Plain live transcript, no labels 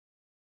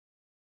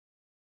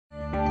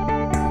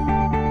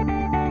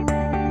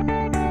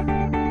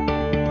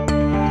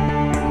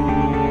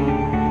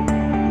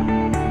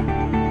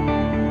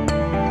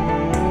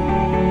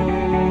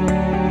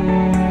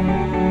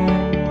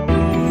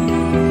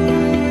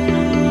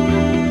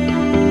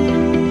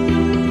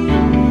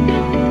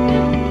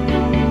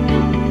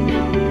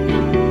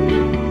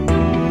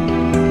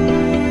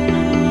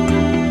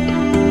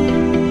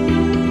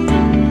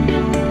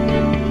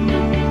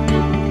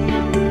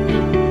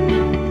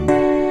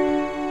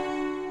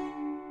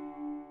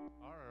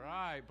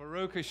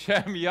Baruch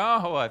Hashem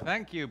Yahweh.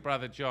 Thank you,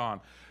 Brother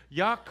John.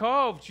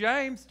 Yaakov,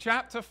 James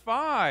chapter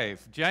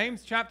 5.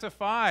 James chapter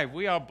 5.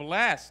 We are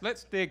blessed.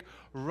 Let's dig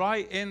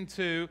right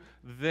into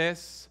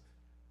this,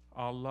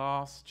 our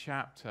last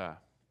chapter.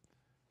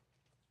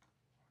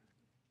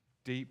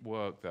 Deep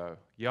work, though.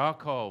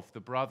 Yaakov, the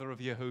brother of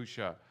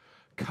Yahusha.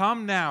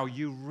 Come now,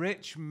 you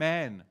rich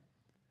men.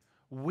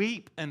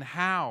 Weep and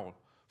howl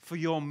for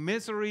your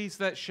miseries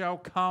that shall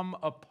come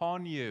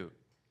upon you.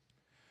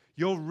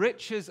 Your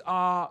riches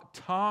are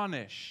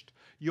tarnished.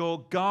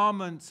 Your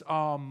garments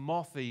are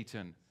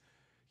moth-eaten.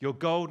 Your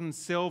gold and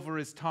silver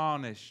is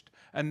tarnished,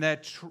 and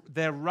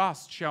their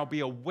rust shall be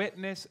a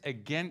witness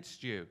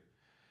against you,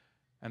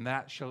 and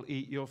that shall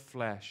eat your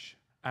flesh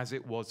as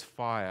it was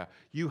fire.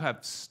 You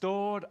have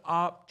stored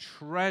up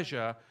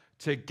treasure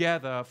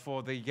together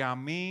for the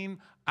Yamin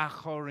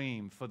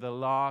Achorim, for the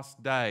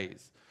last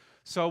days.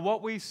 So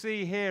what we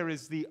see here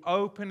is the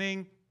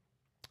opening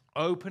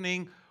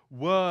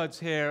words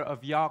here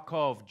of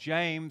Yaakov,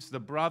 James, the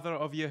brother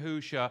of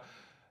Yahusha,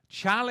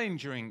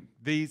 challenging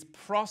these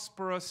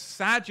prosperous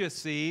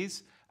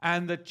Sadducees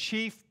and the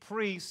chief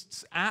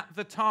priests at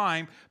the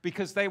time,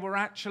 because they were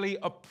actually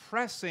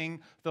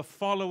oppressing the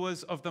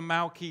followers of the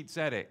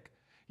Melchizedek.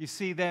 You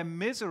see, their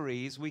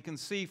miseries, we can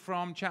see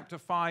from chapter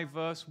 5,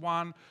 verse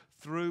 1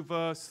 through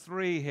verse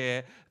 3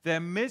 here, their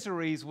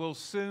miseries will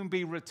soon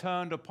be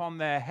returned upon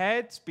their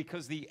heads,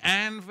 because the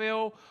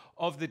anvil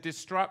of the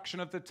destruction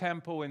of the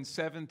temple in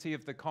 70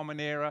 of the Common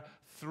Era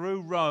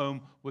through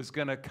Rome was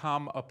going to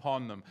come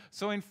upon them.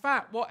 So in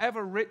fact,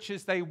 whatever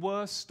riches they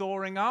were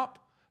storing up,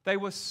 they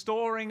were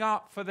storing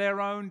up for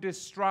their own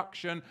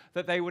destruction,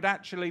 that they would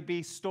actually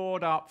be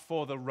stored up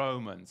for the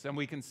Romans. And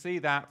we can see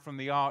that from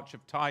the Arch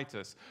of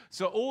Titus.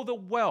 So all the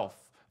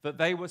wealth that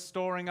they were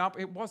storing up,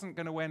 it wasn't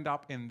going to end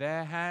up in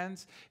their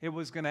hands. It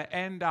was going to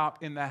end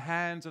up in the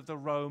hands of the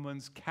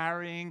Romans,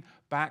 carrying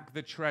back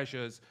the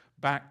treasures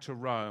back to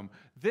Rome.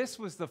 This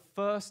was the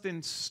first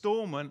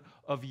installment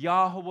of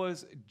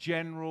Yahweh's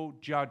general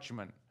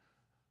judgment.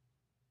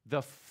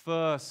 The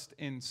first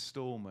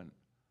installment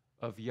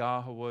of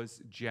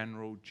Yahweh's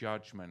general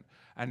judgment.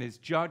 And his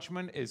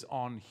judgment is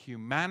on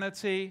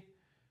humanity.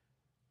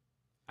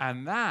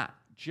 And that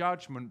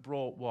judgment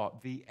brought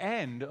what? The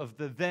end of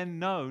the then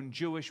known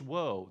Jewish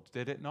world,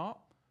 did it not?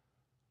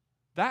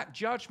 That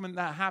judgment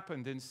that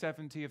happened in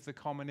 70 of the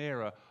Common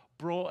Era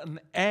brought an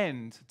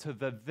end to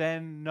the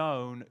then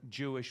known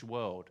Jewish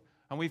world.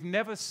 And we've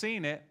never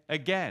seen it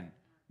again.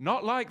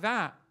 Not like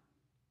that.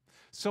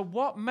 So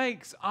what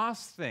makes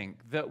us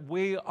think that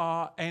we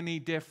are any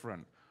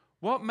different?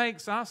 What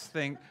makes us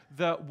think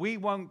that we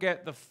won't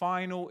get the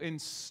final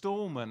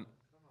installment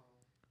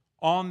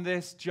on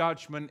this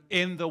judgment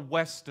in the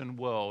Western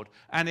world,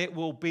 and it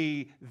will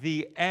be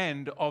the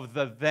end of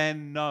the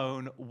then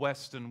known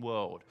Western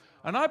world?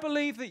 And I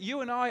believe that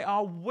you and I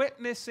are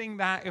witnessing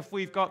that if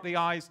we've got the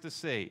eyes to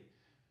see.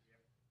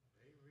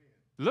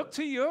 Look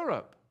to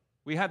Europe.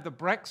 We had the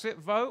Brexit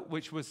vote,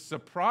 which was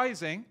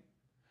surprising.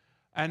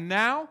 And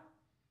now,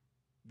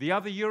 the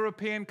other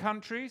European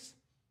countries,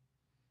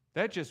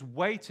 they're just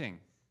waiting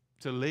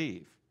to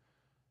leave.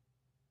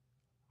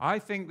 I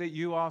think that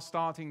you are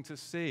starting to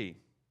see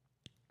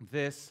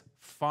this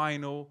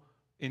final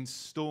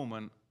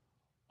installment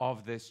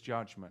of this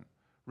judgment.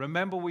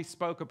 Remember, we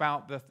spoke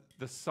about the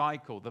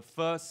cycle. The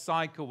first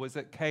cycle was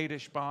at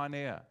Kadesh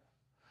Barnea.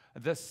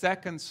 The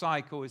second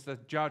cycle is the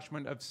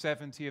judgment of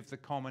 70 of the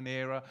Common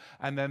Era.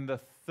 And then the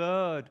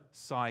third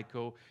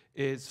cycle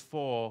is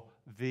for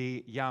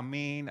the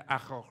Yamin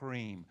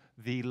Achorim,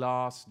 the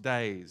last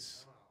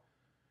days.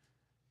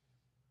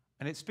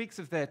 And it speaks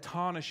of their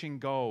tarnishing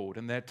gold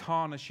and their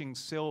tarnishing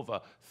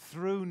silver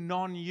through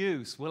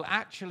non-use will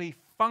actually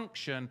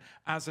function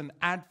as an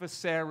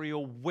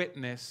adversarial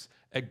witness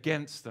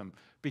against them,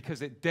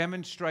 because it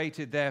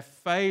demonstrated their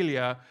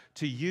failure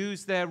to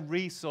use their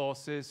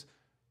resources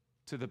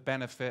to the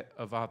benefit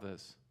of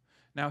others.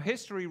 Now,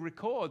 history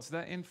records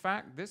that, in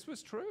fact, this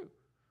was true.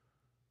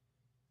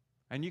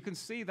 And you can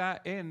see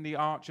that in the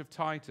Arch of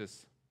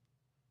Titus.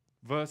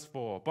 Verse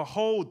 4,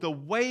 behold, the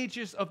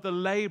wages of the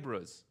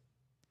laborers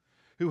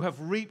who have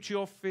reaped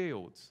your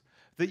fields,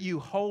 that you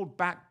hold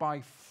back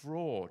by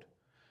fraud,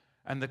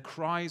 and the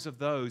cries of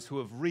those who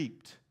have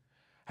reaped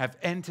have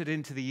entered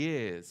into the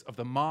ears of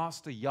the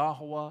Master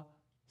Yahweh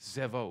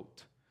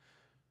Zevot,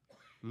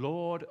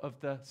 Lord of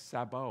the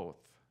Sabaoth,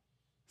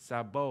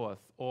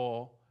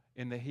 or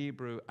in the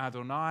Hebrew,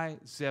 Adonai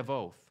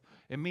Zevot.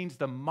 It means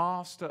the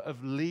Master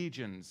of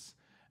Legions,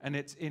 and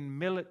it's in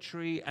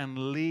military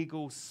and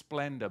legal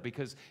splendor,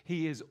 because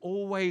he is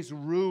always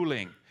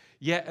ruling.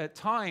 Yet at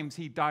times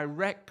he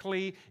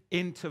directly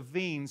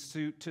intervenes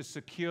to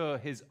secure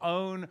his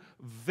own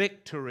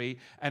victory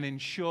and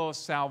ensure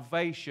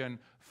salvation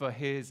for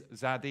his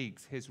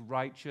tzaddiks, his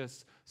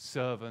righteous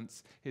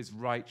servants, his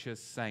righteous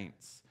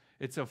saints.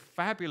 It's a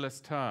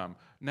fabulous term.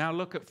 Now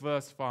look at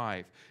verse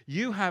 5.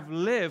 You have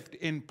lived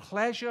in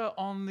pleasure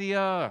on the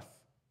earth.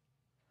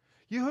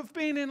 You have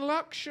been in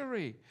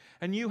luxury,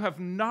 and you have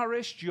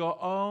nourished your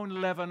own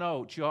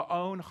levanot, your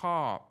own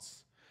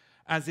hearts.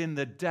 as in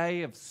the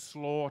day of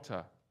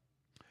slaughter.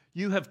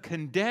 You have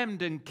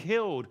condemned and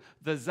killed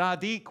the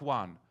Tzaddik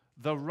one,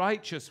 the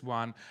righteous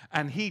one,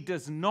 and he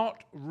does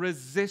not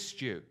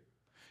resist you.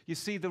 You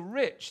see, the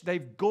rich,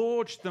 they've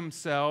gorged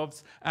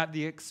themselves at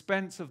the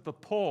expense of the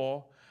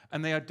poor,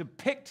 and they are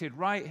depicted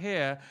right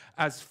here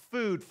as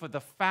food for the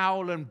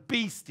foul and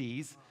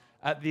beasties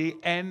at the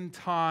end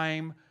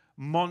time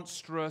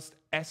monstrous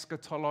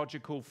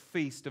eschatological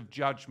feast of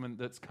judgment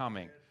that's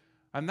coming.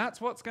 And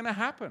that's what's going to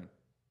happen.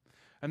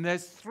 And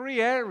there's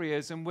three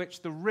areas in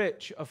which the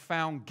rich are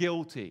found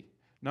guilty.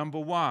 Number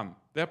one,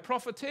 they're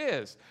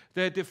profiteers.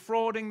 They're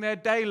defrauding their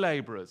day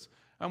laborers.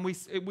 And we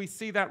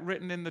see that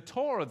written in the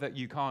Torah that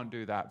you can't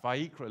do that.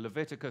 Vayikra,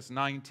 Leviticus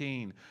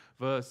 19,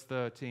 verse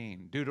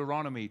 13.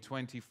 Deuteronomy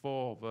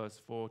 24,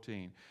 verse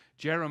 14.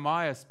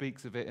 Jeremiah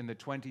speaks of it in the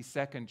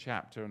 22nd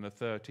chapter and the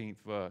 13th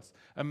verse.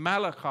 And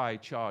Malachi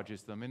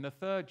charges them in the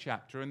 3rd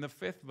chapter and the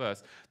 5th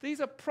verse. These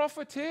are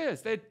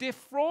profiteers. They're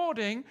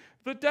defrauding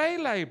the day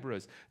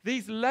laborers.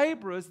 These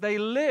laborers, they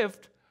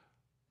lived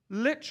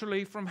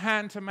literally from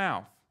hand to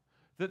mouth.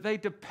 That they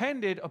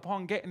depended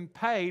upon getting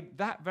paid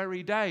that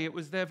very day. It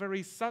was their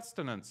very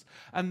sustenance.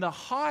 And the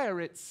hire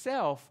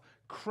itself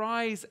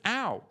cries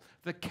out.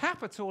 The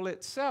capital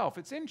itself,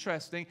 it's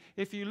interesting,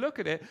 if you look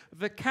at it,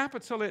 the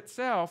capital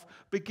itself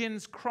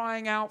begins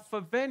crying out for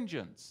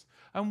vengeance.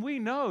 And we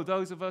know,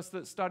 those of us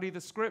that study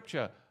the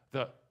scripture,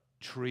 that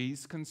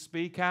trees can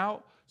speak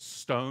out,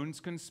 stones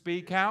can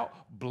speak out,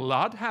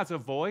 blood has a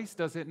voice,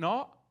 does it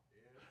not?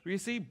 You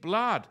see,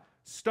 blood,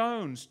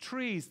 stones,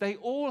 trees, they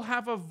all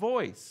have a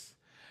voice.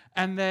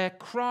 And their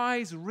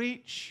cries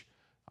reach,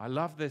 I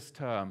love this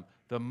term,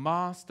 the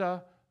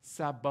Master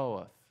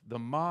Sabaoth. The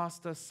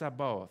Master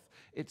Sabaoth.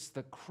 It's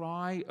the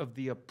cry of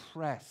the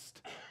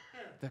oppressed.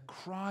 The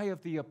cry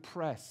of the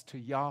oppressed to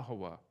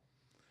Yahweh.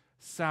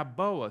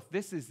 Sabaoth,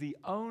 this is the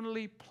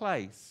only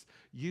place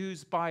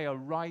used by a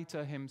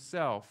writer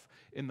himself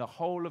in the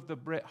whole of the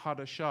Brit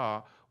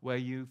Hadashah where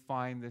you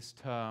find this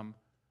term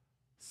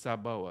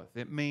Sabaoth.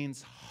 It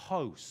means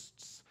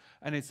hosts.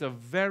 And it's a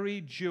very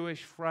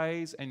Jewish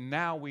phrase, and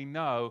now we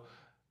know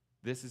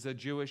this is a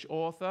Jewish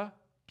author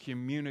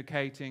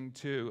communicating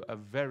to a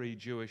very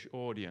Jewish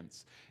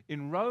audience.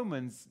 In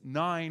Romans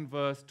 9,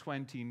 verse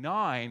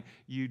 29,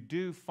 you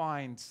do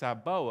find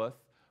Sabaoth,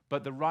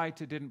 but the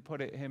writer didn't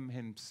put it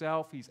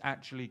himself. He's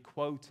actually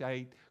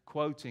quoting,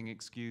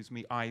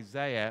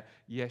 Isaiah,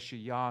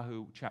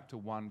 Yeshayahu, chapter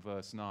 1,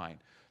 verse 9.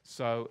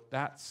 So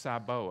that's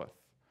Sabaoth.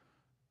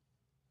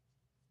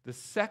 The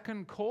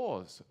second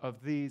cause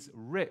of these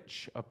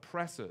rich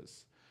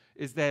oppressors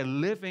is they're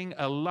living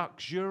a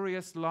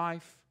luxurious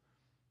life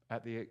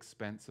at the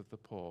expense of the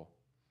poor.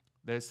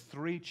 There's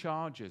three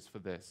charges for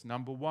this.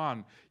 Number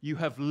one, you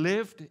have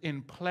lived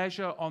in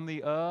pleasure on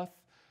the earth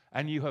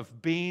and you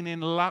have been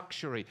in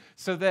luxury.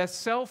 So their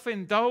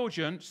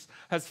self-indulgence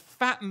has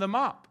fattened them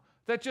up.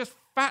 They're just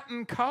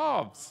fattened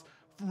calves,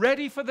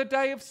 ready for the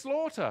day of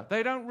slaughter.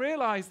 They don't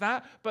realize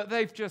that, but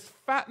they've just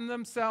fattened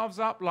themselves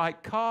up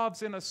like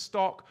calves in a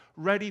stock,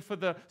 ready for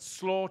the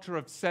slaughter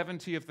of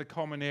 70 of the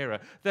common era.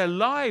 Their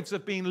lives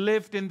have been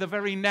lived in the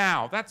very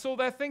now. That's all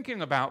they're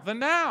thinking about, the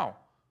now.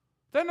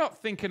 They're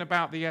not thinking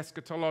about the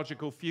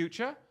eschatological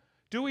future.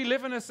 Do we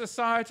live in a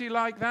society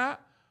like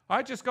that?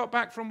 I just got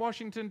back from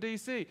Washington,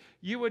 D.C.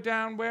 You were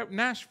down where?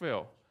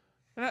 Nashville.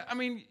 I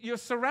mean, you're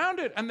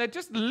surrounded, and they're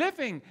just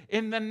living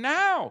in the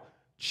now,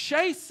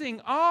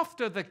 chasing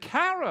after the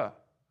carrot.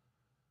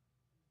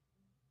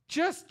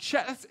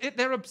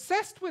 They're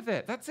obsessed with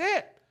it. That's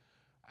it.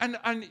 And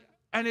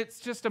it's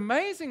just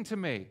amazing to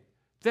me.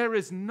 There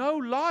is no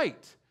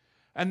light.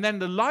 And then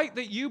the light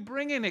that you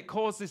bring in, it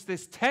causes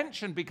this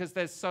tension because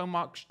there's so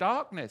much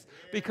darkness.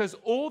 Because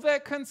all they're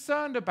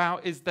concerned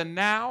about is the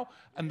now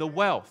and the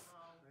wealth.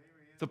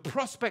 The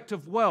prospect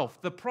of wealth.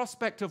 The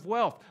prospect of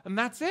wealth. And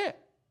that's it.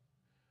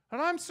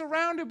 And I'm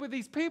surrounded with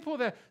these people,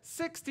 they're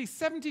 60,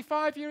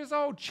 75 years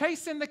old,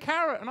 chasing the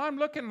carrot. And I'm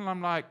looking and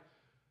I'm like,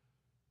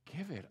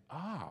 give it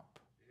up.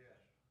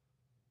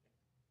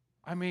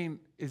 I mean,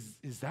 is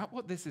that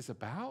what this is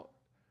about?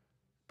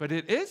 But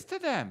it is to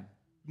them.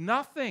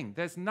 Nothing.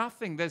 There's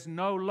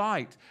no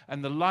light.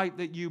 And the light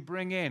that you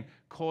bring in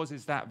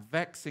causes that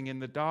vexing in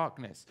the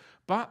darkness.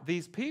 But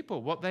these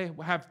people, what they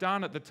have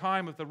done at the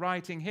time of the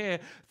writing here,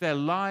 their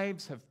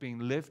lives have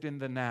been lived in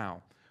the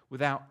now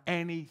without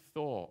any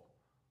thought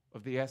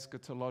of the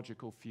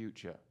eschatological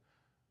future.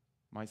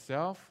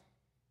 Myself,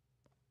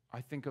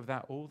 I think of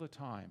that all the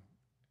time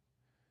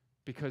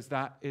because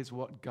that is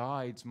what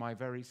guides my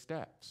very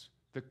steps.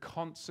 The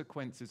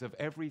consequences of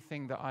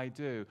everything that I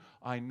do,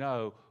 I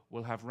know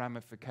will have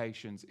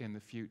ramifications in the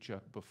future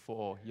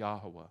before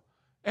Yahweh.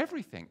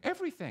 Everything,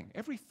 every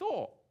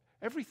thought,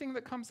 everything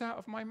that comes out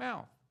of my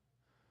mouth.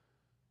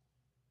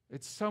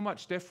 It's so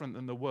much different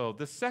than the world.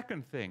 The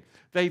second thing,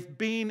 they've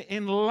been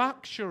in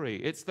luxury.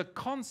 It's the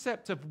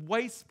concept of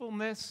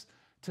wastefulness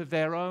to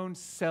their own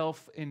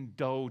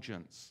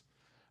self-indulgence.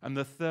 And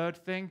the third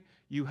thing,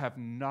 you have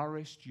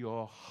nourished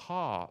your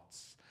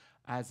hearts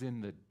as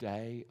in the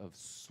day of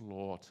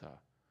slaughter.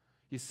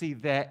 You see,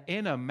 their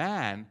inner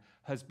man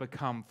has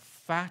become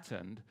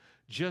fattened,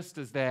 just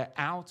as their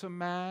outer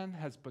man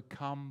has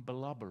become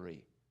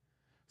blubbery,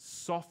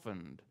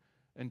 softened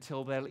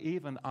until they're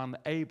even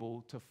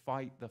unable to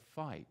fight the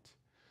fight.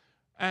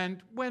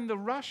 And when the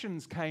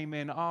Russians came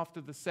in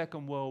after the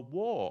Second World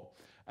War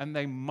and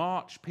they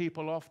marched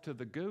people off to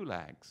the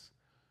gulags,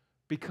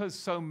 because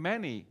so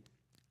many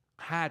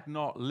had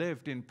not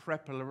lived in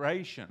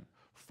preparation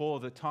for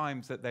the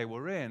times that they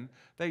were in,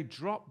 they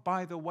dropped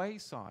by the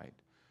wayside.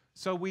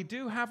 So we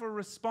do have a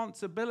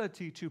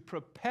responsibility to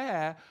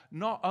prepare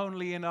not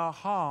only in our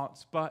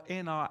hearts, but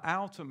in our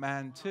outer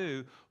man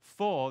too,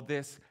 for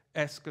this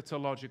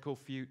eschatological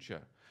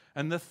future.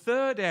 And the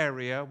third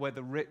area where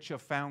the rich are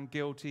found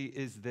guilty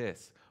is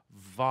this: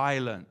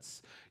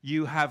 violence.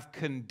 You have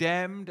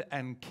condemned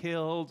and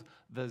killed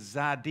the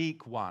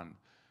Tzaddik one.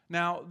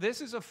 Now,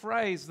 this is a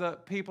phrase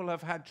that people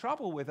have had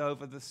trouble with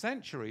over the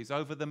centuries,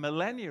 over the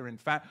millennia, in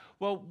fact.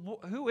 Well,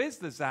 who is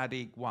the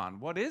Tzaddik one?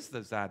 What is the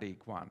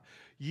Tzaddik one?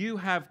 You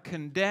have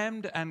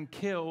condemned and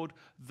killed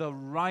the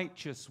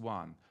righteous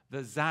one, the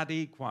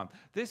Tzaddik one.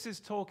 This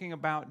is talking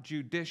about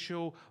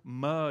judicial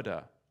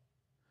murder.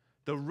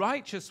 The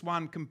righteous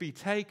one can be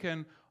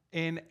taken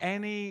in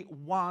any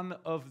one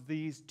of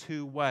these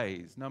two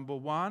ways. Number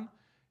one,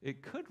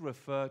 it could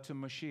refer to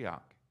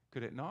Mashiach,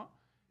 could it not?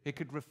 It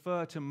could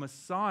refer to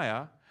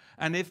Messiah.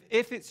 And if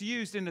it's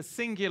used in a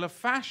singular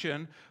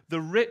fashion,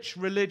 the rich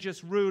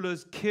religious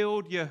rulers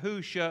killed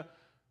Yahusha,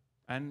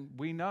 and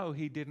we know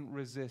he didn't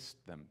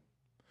resist them.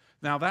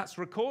 Now, that's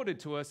recorded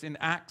to us in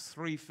Acts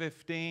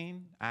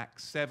 3:15,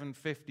 Acts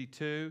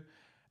 7:52,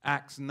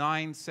 Acts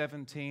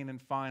 9:17,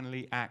 and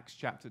finally Acts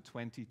chapter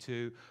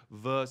 22,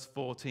 verse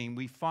 14.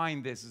 We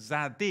find this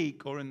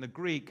Tzaddik, or in the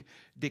Greek,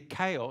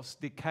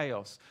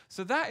 dikaios.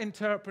 So that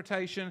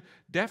interpretation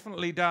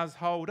definitely does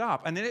hold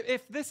up. And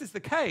if this is the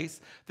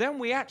case, then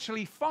we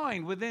actually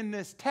find within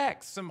this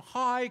text some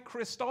high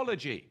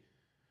Christology,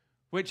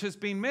 which has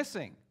been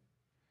missing.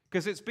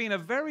 Because it's been a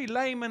very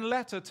layman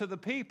letter to the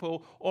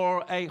people,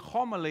 or a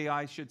homily,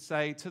 I should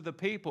say, to the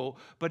people.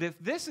 But if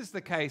this is the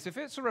case, if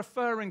it's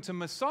referring to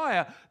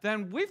Messiah,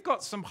 then we've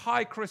got some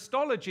high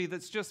Christology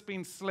that's just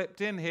been slipped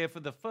in here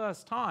for the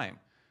first time,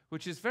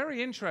 which is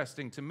very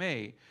interesting to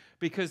me,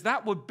 because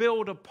that would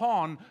build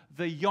upon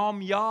the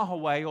Yom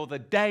Yahweh, or the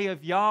Day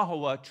of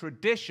Yahweh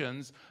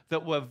traditions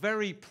that were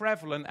very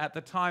prevalent at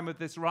the time of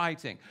this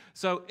writing.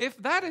 So if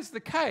that is the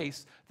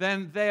case,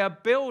 then they are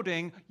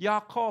building,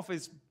 Yaakov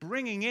is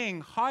bringing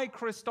in high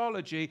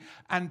Christology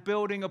and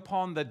building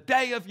upon the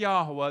Day of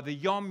Yahweh, the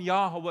Yom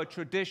Yahweh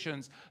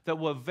traditions that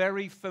were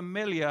very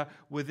familiar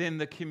within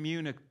the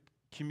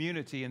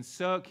community and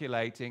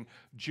circulating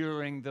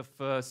during the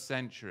first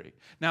century.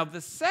 Now,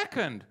 the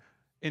second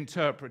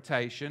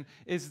interpretation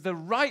is the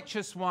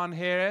righteous one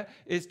here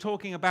is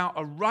talking about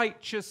a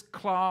righteous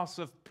class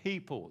of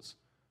peoples.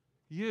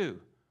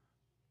 You,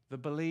 the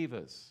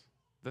believers,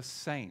 the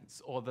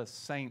saints,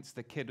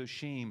 the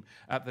Kiddushim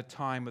at the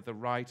time of the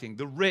writing.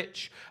 The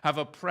rich have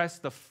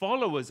oppressed the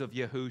followers of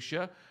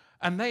Yahusha,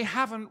 and they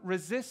haven't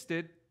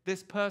resisted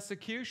this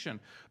persecution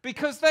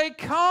because they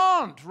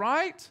can't,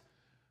 right?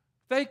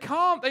 They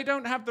can't. They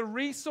don't have the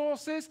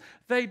resources.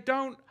 They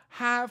don't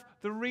have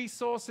the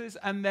resources,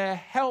 and they're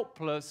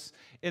helpless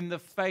in the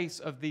face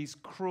of these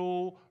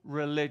cruel,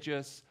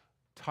 religious,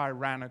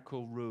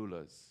 tyrannical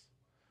rulers.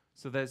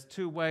 So there's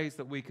two ways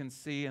that we can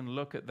see and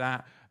look at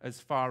that as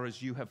far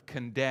as you have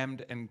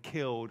condemned and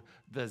killed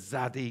the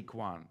Tzaddik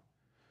one.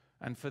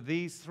 And for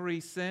these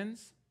three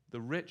sins,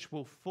 the rich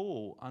will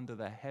fall under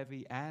the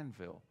heavy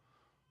anvil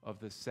of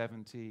the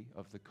 70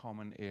 of the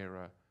common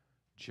era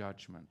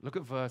judgment. Look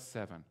at verse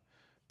 7.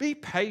 Be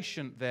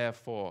patient,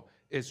 therefore,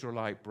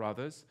 Israelite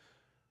brothers,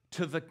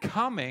 to the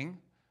coming,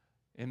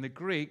 in the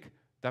Greek,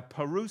 the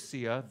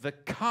parousia, the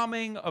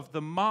coming of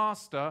the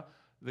master.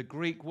 The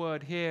Greek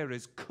word here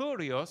is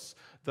kurios,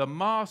 the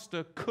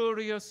master,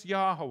 kurios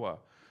Yahweh.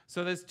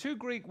 So there's two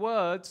Greek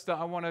words that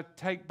I want to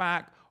take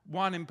back,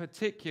 one in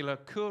particular,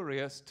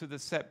 kurios, to the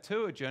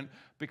Septuagint,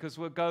 because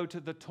we'll go to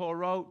the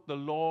Torah, the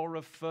law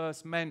of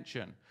first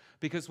mention.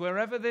 Because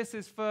wherever this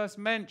is first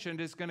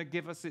mentioned is going to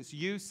give us its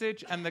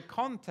usage, and the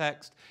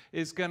context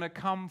is going to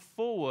come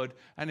forward,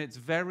 and it's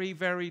very,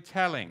 very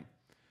telling.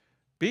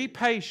 Be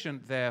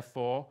patient,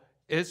 therefore,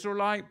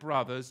 Israelite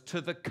brothers, to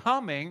the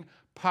coming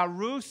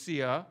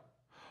parousia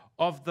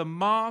of the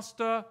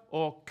master,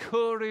 or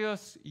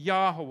kurios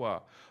Yahweh.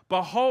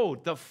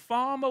 Behold, the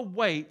farmer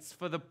waits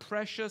for the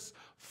precious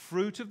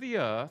fruit of the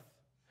earth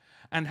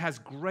and has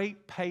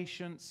great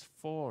patience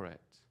for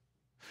it,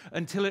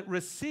 until it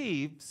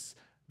receives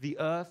the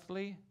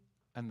earthly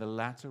and the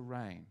latter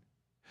rain.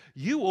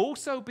 You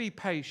also be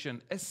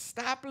patient.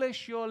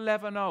 Establish your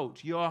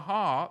leavenot, your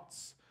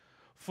hearts,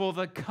 for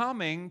the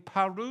coming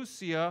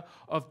parousia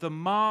of the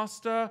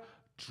master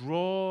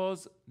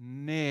draws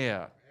near.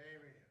 Amen.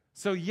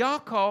 So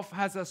Yaakov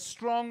has a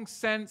strong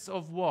sense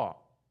of what?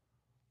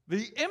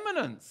 The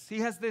imminence.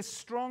 He has this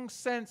strong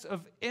sense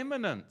of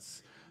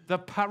imminence. The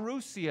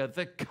parousia,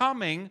 the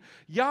coming.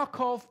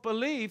 Yaakov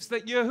believes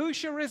that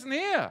Yahusha isn't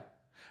here,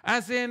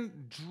 as in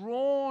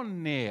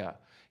drawn near.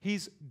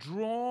 He's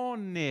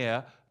drawn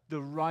near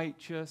the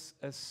righteous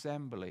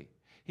assembly.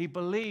 He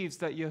believes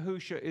that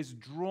Yahusha is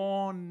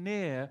drawn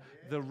near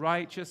the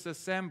righteous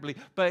assembly.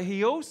 But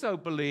he also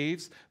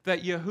believes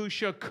that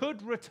Yahusha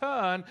could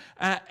return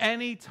at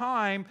any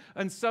time.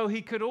 And so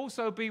he could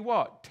also be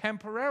what?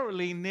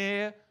 Temporarily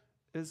near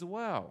as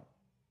well.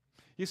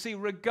 You see,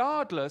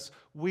 regardless,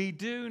 we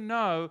do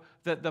know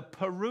that the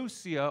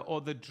parousia,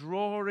 or the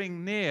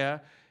drawing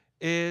near,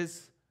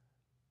 is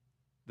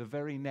the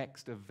very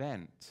next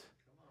event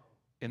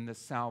in the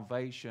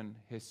salvation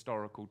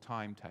historical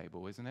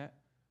timetable, isn't it?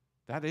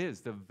 That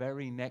is the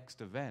very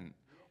next event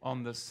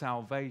on the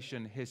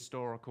salvation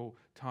historical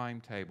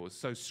timetable.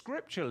 So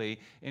scripturally,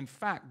 in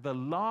fact, the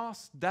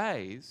last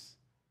days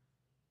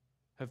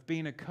have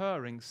been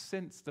occurring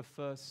since the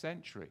first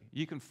century.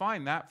 You can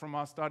find that from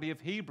our study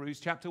of Hebrews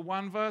chapter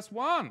 1, verse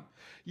 1.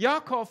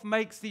 Yaakov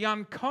makes the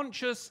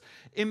unconscious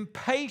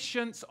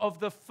impatience of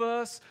the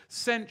first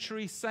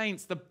century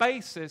saints the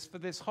basis for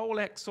this whole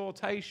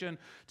exhortation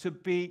to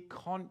be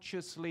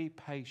consciously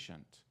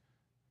patient.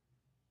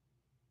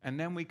 And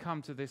then we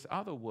come to this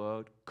other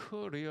word,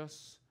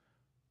 Kurios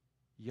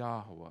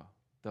Yahweh,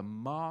 the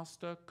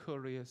master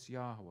Kurios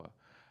Yahweh.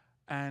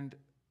 And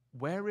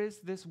where is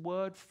this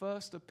word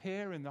first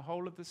appear in the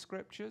whole of the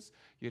scriptures?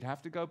 You'd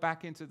have to go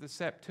back into the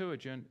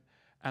Septuagint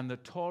and the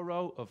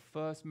Torah of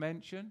first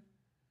mention.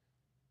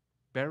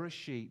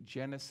 Berishith,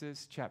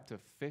 Genesis chapter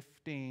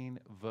 15,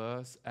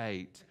 verse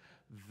 8.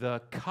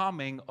 The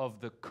coming of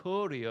the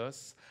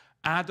Kurios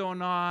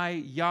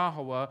Adonai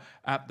Yahweh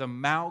at the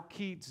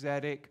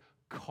Melchizedek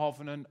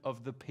covenant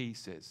of the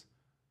pieces.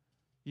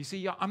 You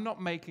see, I'm not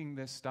making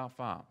this stuff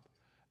up.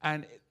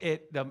 And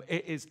it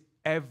is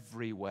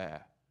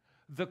everywhere.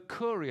 The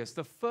Kurios,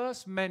 the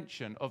first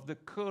mention of the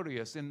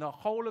Kurios in the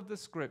whole of the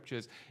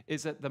scriptures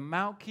is at the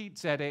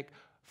Melchizedek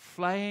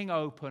flaying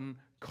open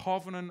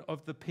covenant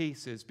of the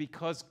pieces,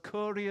 because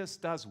Kurios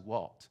does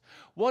what?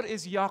 What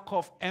is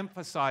Yaakov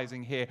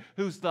emphasizing here,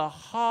 who's the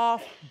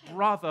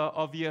half-brother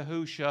of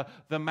Yahusha,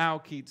 the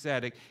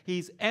Melchizedek?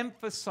 He's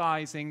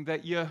emphasizing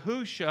that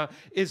Yahusha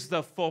is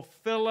the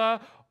fulfiller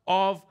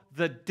of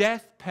the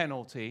death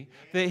penalty,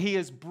 that he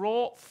has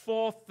brought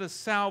forth the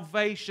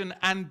salvation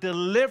and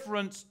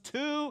deliverance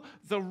to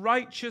the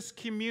righteous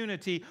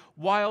community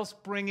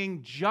whilst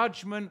bringing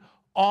judgment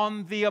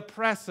on the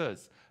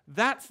oppressors.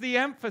 That's the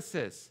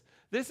emphasis.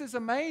 This is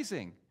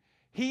amazing.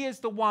 He is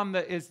the one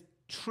that is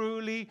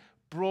truly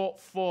brought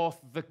forth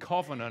the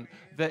covenant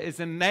that is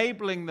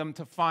enabling them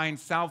to find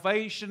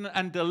salvation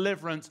and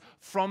deliverance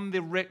from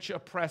the rich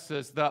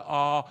oppressors that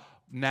are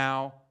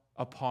now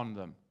upon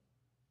them.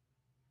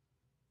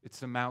 It's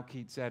the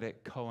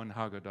Melchizedek Kohen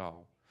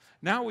Hagadol.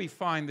 Now we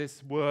find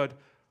this word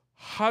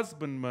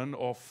husbandman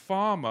or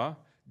farmer,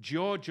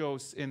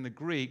 Georgios in the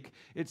Greek.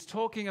 It's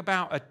talking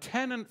about a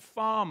tenant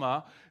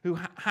farmer who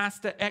has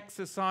to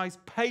exercise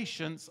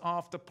patience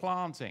after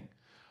planting.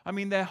 I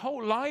mean, their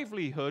whole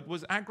livelihood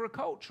was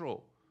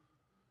agricultural.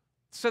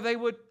 So they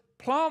would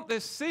plant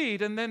this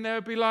seed and then they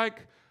would be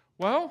like,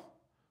 well,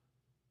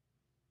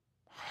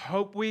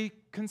 hope we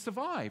can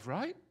survive,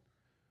 right?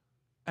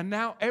 And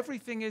now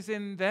everything is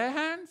in their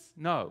hands?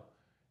 No.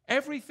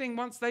 Everything,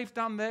 once they've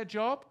done their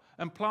job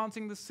and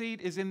planting the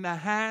seed, is in the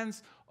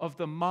hands of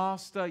the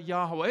master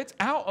Yahweh. It's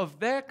out of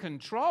their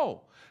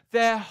control.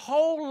 Their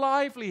whole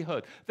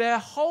livelihood, their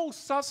whole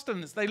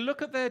sustenance. They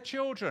look at their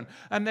children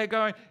and they're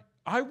going,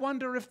 I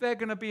wonder if they're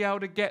going to be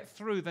able to get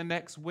through the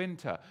next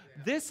winter.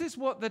 Yeah. This is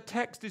what the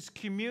text is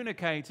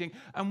communicating.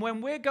 And when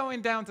we're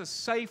going down to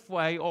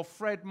Safeway or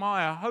Fred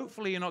Meyer,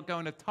 hopefully you're not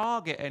going to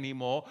Target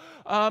anymore,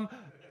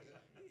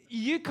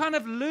 you kind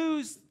of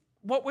lose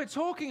what we're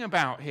talking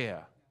about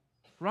here,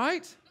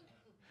 right?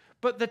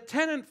 But the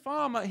tenant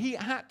farmer, he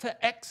had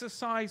to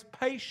exercise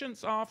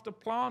patience after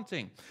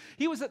planting.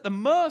 He was at the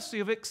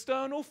mercy of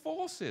external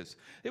forces.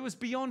 It was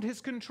beyond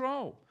his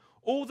control.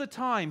 All the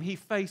time he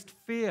faced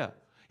fear.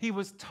 He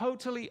was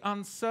totally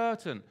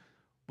uncertain.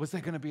 Was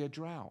there going to be a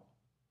drought?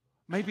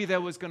 Maybe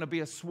there was going to be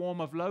a swarm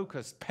of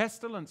locusts.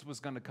 Pestilence was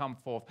going to come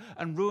forth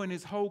and ruin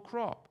his whole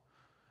crop.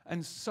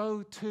 And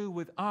so too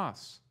with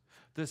us.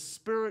 The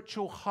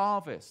spiritual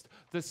harvest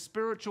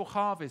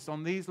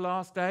on these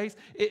last days,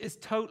 it is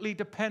totally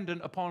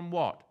dependent upon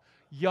what?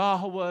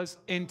 Yahweh's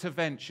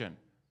intervention.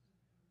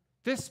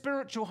 This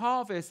spiritual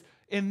harvest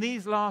in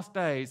these last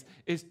days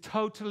is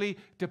totally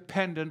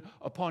dependent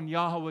upon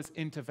Yahweh's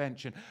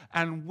intervention.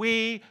 And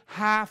we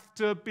have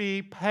to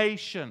be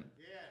patient.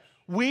 Yes.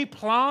 We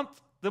plant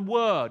the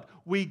word.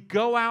 We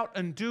go out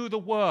and do the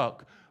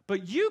work.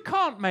 But you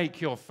can't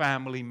make your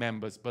family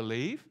members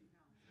believe.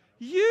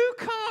 You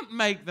can't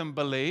make them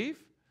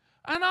believe.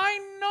 And I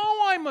know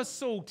I'm a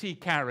salty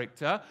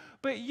character,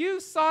 but you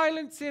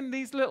silencing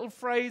these little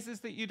phrases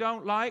that you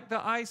don't like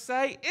that I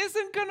say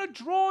isn't going to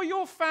draw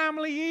your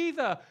family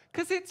either,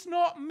 because it's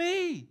not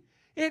me.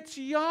 It's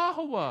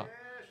Yahweh. Yes,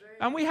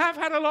 and we have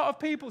had a lot of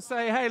people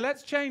say, hey,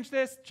 let's change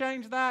this,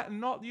 change that,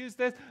 and not use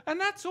this. And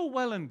that's all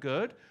well and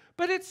good,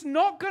 but it's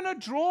not going to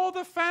draw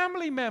the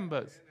family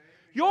members.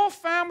 Your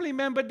family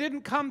member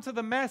didn't come to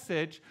the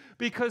message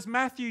because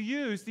Matthew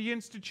used the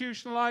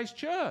institutionalized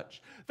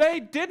church. They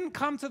didn't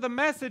come to the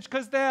message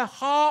because their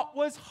heart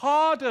was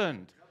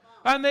hardened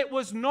and it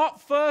was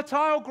not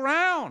fertile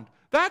ground.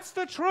 That's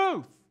the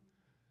truth.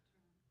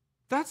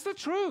 That's the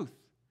truth.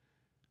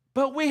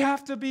 But we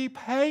have to be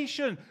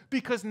patient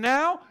because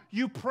now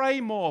you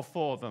pray more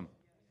for them.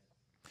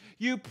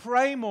 You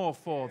pray more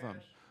for them.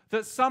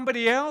 That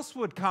somebody else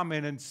would come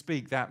in and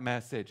speak that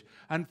message.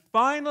 And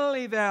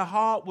finally their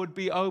heart would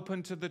be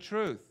open to the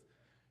truth.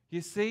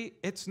 You see,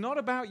 it's not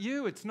about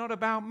you. It's not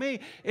about me.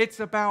 It's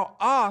about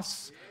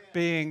us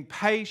being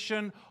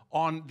patient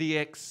on the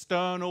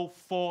external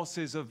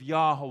forces of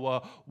Yahweh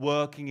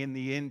working in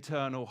the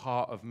internal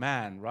heart of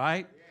man,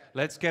 right?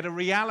 Let's get a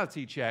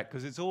reality check,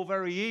 because it's all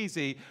very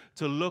easy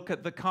to look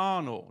at the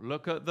carnal,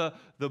 look at the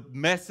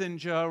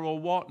messenger or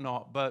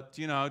whatnot, but,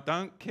 you know,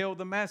 don't kill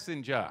the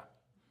messenger.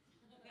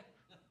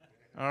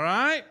 All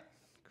right?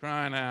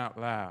 Crying out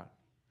loud.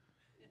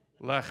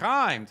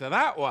 L'chaim to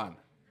that one.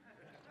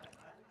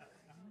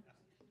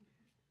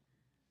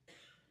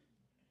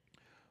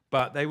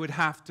 But they would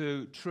have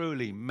to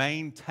truly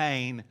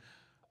maintain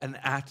an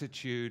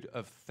attitude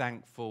of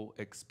thankful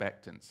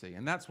expectancy.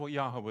 And that's what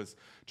Yahweh was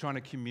trying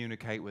to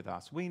communicate with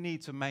us. We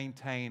need to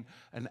maintain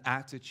an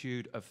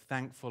attitude of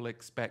thankful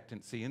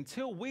expectancy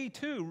until we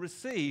too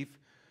receive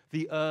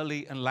the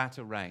early and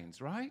latter rains,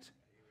 right?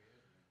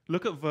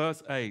 Look at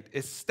verse 8.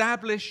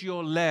 Establish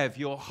your lev,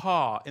 your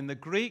heart. In the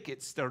Greek,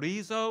 it's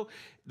sterizo.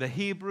 The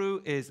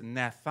Hebrew is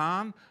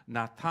Nathan.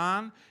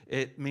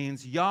 It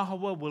means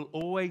Yahweh will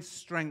always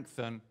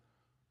strengthen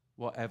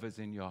whatever's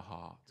in your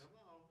heart.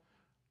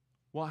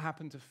 What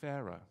happened to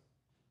Pharaoh?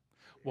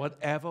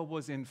 Whatever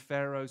was in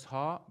Pharaoh's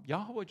heart,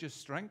 Yahweh just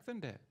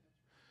strengthened it.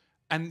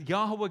 And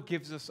Yahweh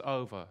gives us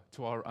over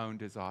to our own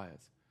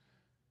desires.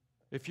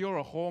 If you're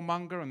a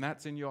whoremonger and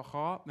that's in your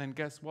heart, then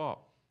guess what?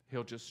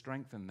 He'll just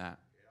strengthen that.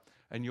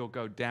 And you'll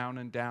go down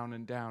and down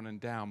and down and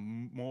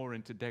down, more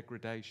into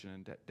degradation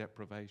and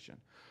deprivation.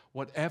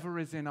 Whatever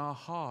is in our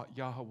heart,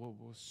 Yahweh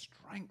will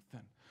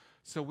strengthen.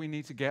 So we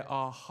need to get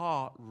our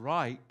heart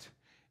right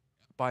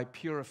by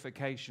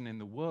purification in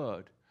the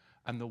Word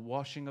and the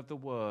washing of the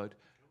Word,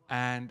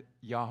 and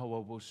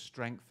Yahweh will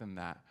strengthen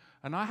that.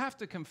 And I have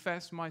to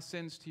confess my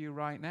sins to you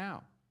right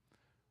now.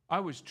 I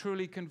was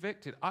truly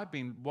convicted. I've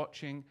been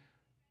watching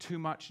too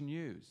much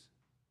news.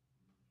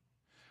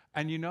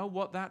 And you know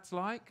what that's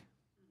like?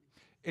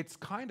 It's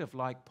kind of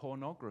like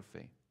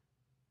pornography.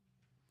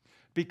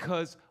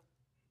 Because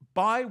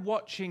by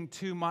watching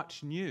too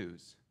much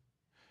news,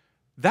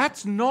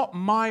 that's not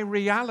my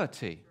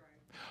reality.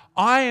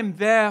 I am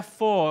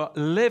therefore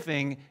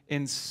living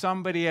in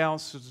somebody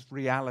else's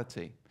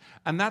reality.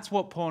 And that's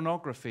what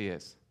pornography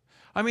is.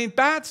 I mean,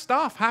 bad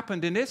stuff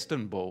happened in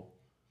Istanbul,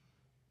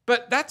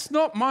 but that's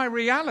not my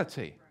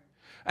reality.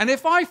 And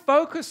if I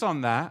focus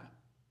on that,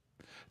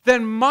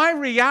 then my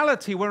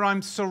reality, where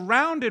I'm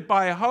surrounded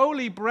by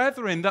holy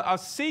brethren that are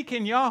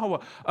seeking Yahweh,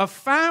 a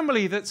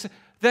family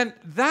then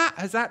that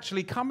has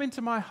actually come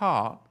into my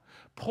heart,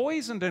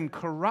 poisoned and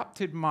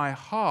corrupted my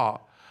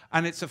heart,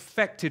 and it's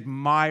affected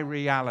my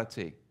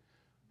reality.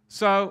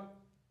 So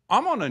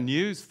I'm on a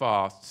news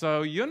fast,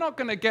 so you're not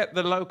going to get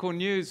the local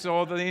news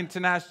or the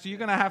international. You're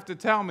going to have to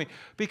tell me,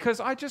 because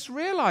I just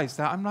realized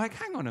that. I'm like,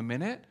 hang on a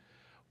minute.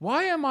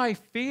 Why am I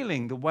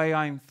feeling the way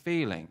I'm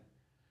feeling?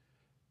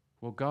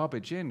 Well,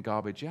 garbage in,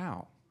 garbage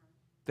out.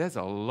 There's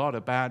a lot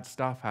of bad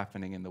stuff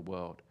happening in the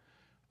world,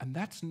 and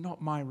that's not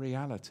my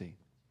reality.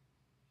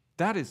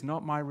 That is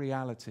not my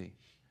reality.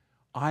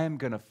 I am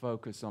going to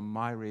focus on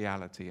my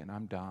reality, and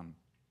I'm done.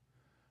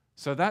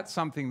 So that's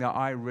something that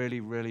I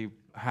really, really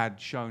had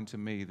shown to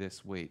me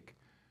this week.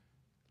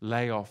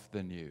 Lay off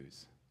the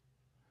news.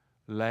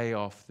 Lay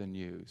off the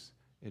news.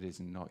 It is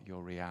not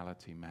your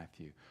reality,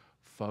 Matthew.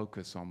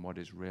 Focus on what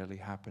is really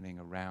happening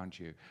around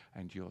you,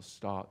 and you'll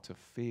start to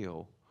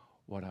feel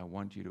what I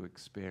want you to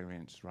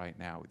experience right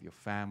now with your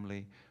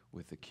family,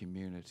 with the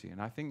community.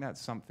 And I think that's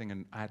something,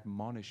 an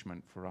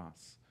admonishment for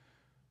us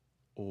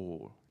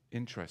all.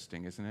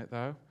 Interesting, isn't it,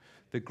 though?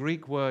 The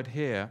Greek word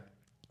here,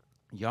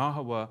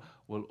 Yahweh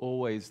will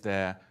always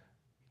there,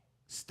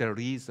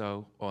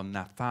 sterizo or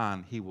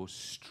Nathan, he will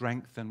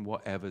strengthen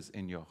whatever's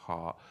in your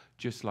heart,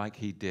 just like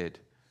he did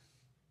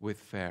with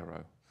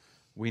Pharaoh.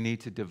 We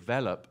need to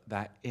develop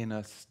that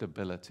inner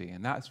stability,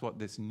 and that's what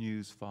this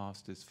news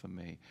fast is for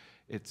me.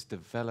 It's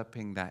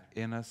developing that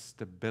inner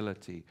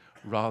stability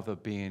rather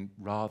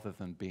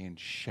than being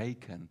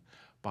shaken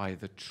by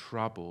the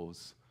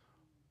troubles,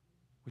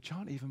 which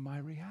aren't even my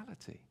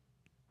reality,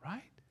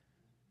 right?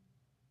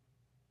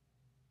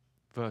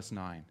 Verse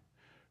 9,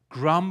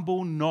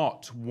 grumble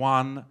not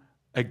one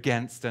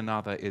against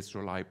another,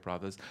 Israelite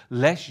brothers,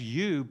 lest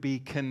you be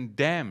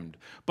condemned.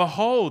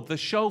 Behold, the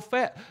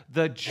shofet,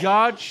 the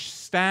judge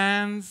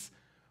stands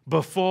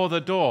before the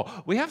door.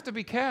 We have to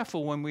be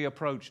careful when we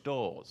approach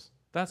doors.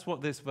 That's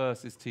what this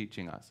verse is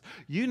teaching us.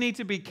 You need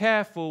to be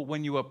careful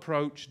when you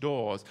approach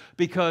doors,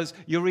 because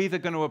you're either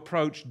going to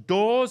approach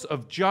doors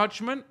of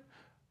judgment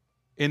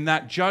in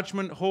that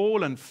judgment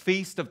hall and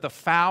feast of the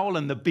fowl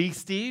and the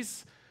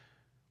beasties,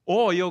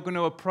 or you're going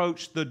to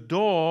approach the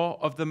door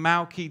of the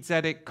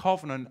Melchizedek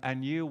covenant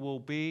and you will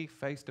be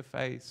face to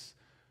face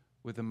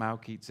with the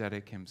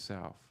Melchizedek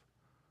himself.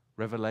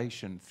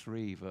 Revelation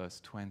 3 verse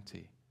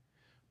 20.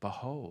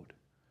 Behold,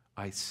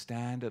 I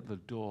stand at the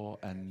door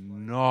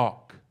and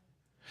knock.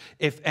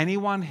 If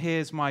anyone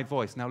hears my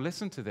voice. Now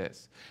listen to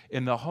this.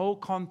 In the whole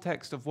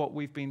context of what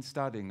we've been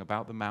studying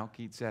about the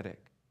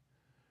Melchizedek,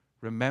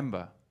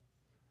 remember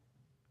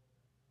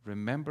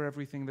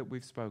everything that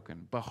we've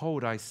spoken.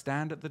 Behold, I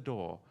stand at the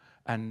door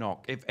and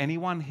knock. If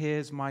anyone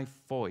hears my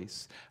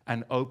voice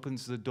and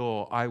opens the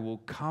door, I will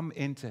come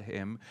into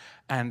him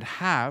and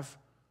have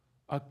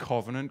a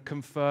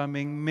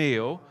covenant-confirming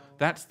meal.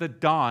 That's the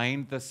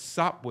dine, the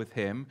sup with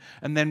him.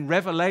 And then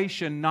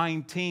Revelation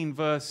 19,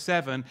 verse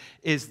 7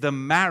 is the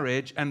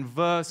marriage, and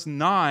verse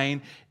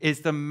 9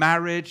 is the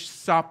marriage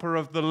supper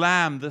of the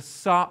Lamb, the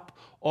sup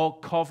or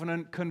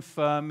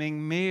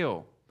covenant-confirming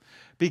meal.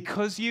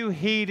 Because you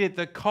heeded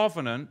the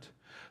covenant,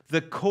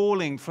 the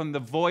calling from the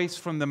voice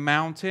from the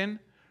mountain,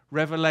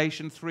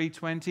 Revelation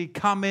 3:20,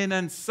 come in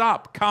and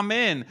sup, come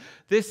in.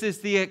 This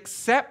is the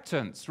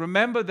acceptance.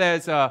 Remember,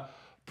 there's a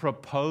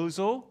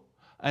proposal,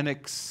 an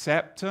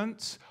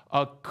acceptance,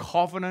 a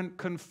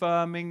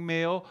covenant-confirming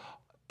meal,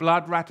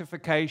 blood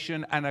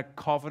ratification, and a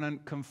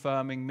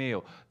covenant-confirming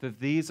meal.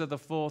 That these are the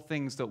four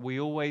things that we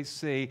always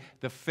see,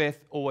 the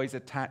fifth always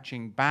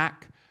attaching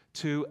back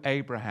to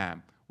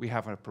Abraham. We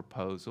have a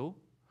proposal,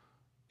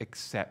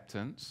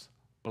 acceptance,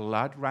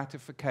 blood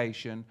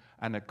ratification,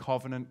 and a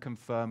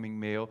covenant-confirming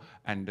meal.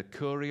 And the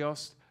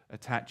kurios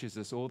attaches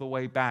us all the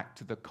way back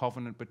to the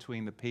covenant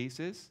between the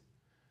pieces,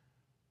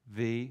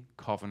 the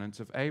covenant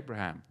of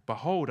Abraham.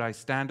 Behold, I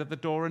stand at the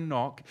door and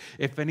knock.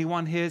 If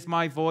anyone hears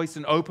my voice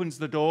and opens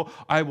the door,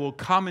 I will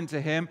come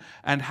into him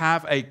and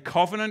have a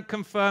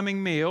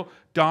covenant-confirming meal,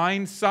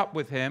 dine, sup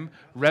with him.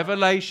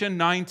 Revelation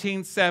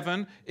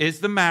 19:7 is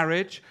the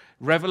marriage.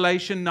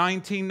 Revelation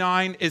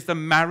 19:9 is the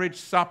marriage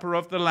supper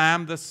of the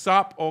Lamb, the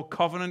sup or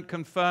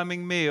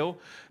covenant-confirming meal,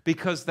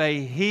 because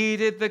they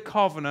heeded the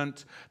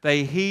covenant,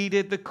 they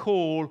heeded the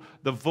call,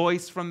 the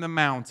voice from the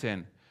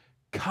mountain.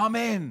 Come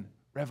in,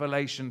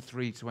 Revelation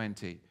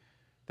 3:20.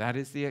 That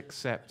is the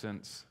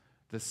acceptance,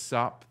 the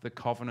sup, the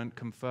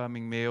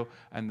covenant-confirming meal,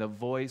 and the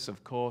voice,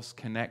 of course,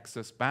 connects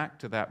us back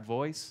to that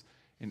voice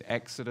in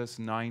Exodus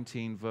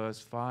 19,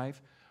 verse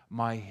 5.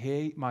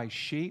 My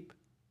sheep,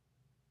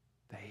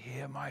 they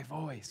hear my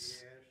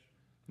voice. Yes.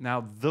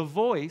 Now, the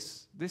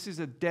voice, this is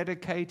a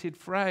dedicated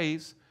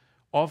phrase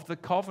of the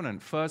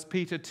covenant. 1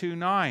 Peter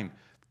 2:9,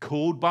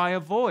 called by a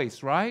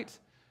voice, right?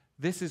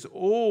 This is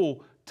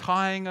all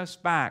tying us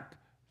back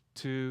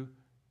to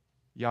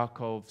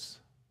Yaakov's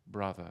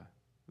brother,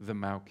 the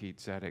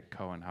Melchizedek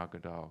Cohen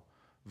Haggadol.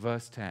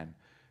 Verse 10,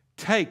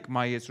 take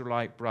my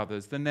Israelite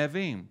brothers, the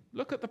Nevi'im,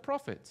 look at the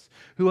prophets,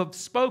 who have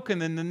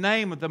spoken in the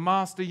name of the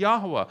Master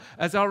Yahuwah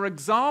as our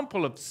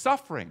example of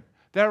suffering.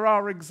 They're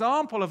our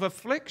example of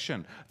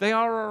affliction. They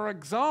are our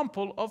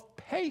example of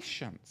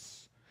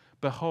patience.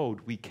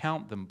 Behold, we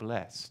count them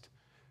blessed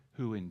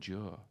who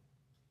endure.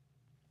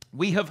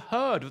 We have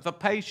heard of the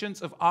patience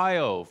of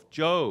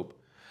Job,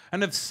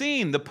 and have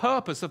seen the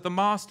purpose of the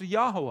Master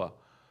Yahuwah,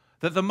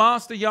 that the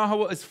Master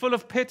Yahuwah is full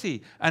of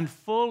pity and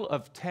full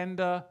of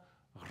tender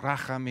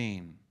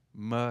rachamim,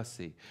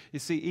 mercy. You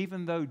see,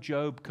 even though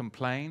Job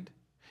complained,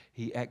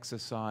 he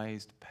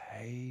exercised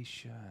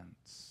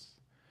patience.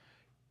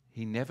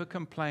 He never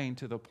complained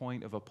to the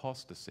point of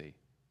apostasy,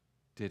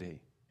 did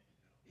he?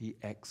 He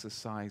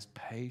exercised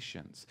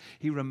patience.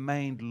 He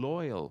remained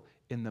loyal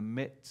in the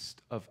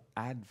midst of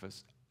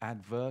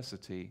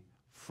adversity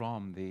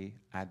from the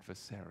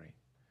adversary.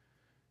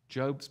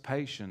 Job's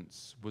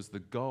patience was the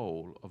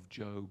goal of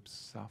Job's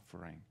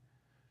suffering.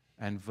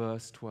 And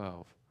verse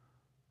 12,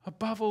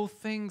 above all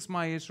things,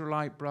 my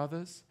Israelite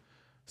brothers,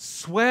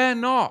 swear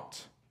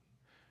not,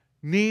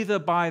 neither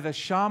by the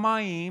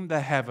Shamayim,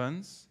 the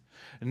heavens,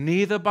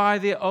 neither by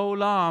the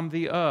Olam,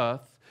 the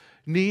earth,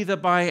 neither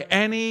by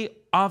any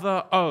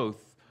other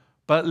oath,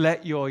 but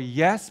let your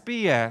yes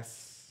be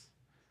yes,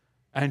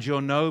 and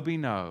your no be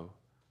no,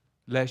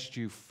 lest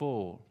you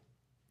fall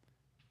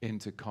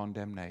into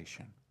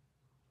condemnation.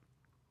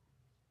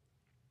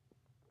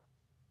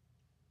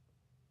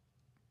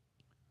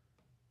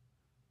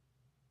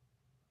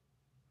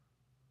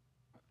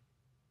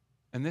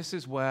 And this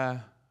is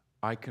where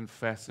I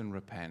confess and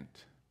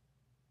repent.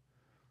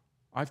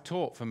 I've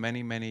taught for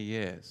many, many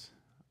years,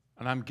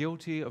 and I'm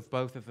guilty of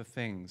both of the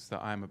things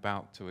that I'm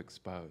about to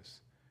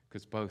expose,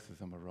 because both of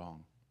them are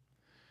wrong.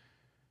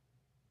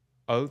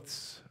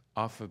 Oaths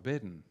are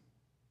forbidden.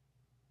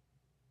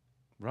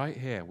 Right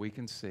here, we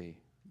can see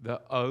the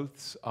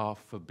oaths are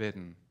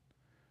forbidden.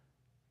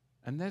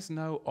 And there's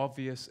no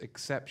obvious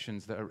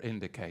exceptions that are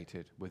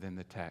indicated within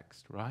the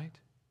text, right?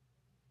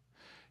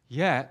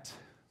 Yet,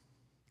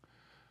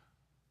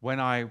 when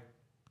I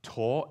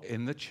taught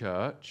in the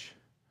church,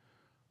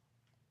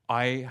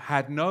 I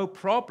had no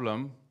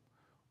problem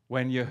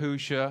when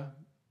Yahusha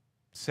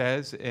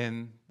says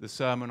in the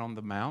Sermon on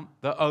the Mount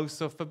that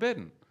oaths are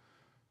forbidden.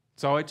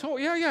 So I taught,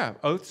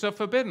 oaths are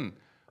forbidden.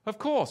 Of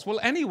course. Well,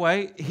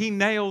 anyway, he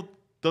nailed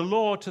the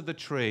law to the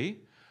tree.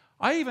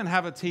 I even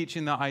have a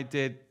teaching that I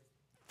did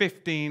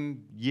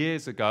 15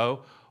 years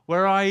ago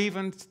where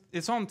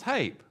it's on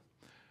tape.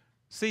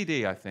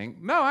 CD, I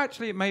think. No,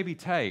 actually, it may be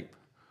tape.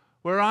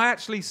 Where I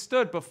actually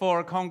stood before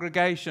a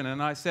congregation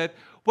and I said,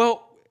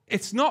 well,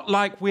 it's not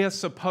like we are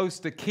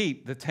supposed to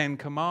keep the 10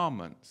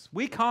 Commandments.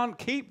 We can't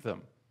keep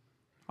them.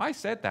 I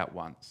said that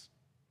once.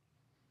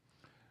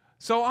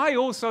 So I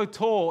also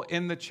taught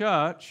in the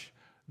church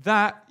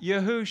that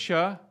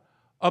Yahusha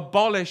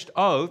abolished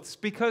oaths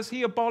because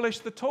he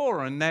abolished the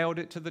Torah and nailed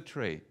it to the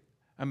tree.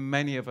 And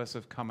many of us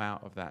have come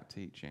out of that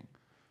teaching.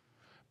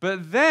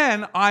 But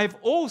then I've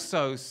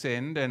also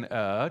sinned and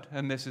erred,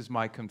 and this is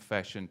my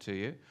confession to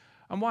you.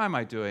 And why am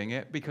I doing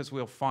it? Because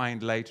we'll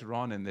find later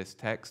on in this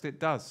text, it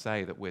does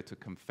say that we're to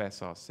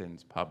confess our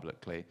sins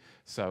publicly.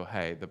 So,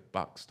 hey, the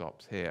buck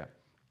stops here.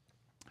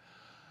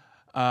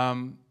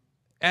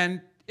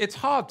 And it's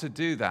hard to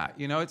do that.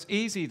 You know, it's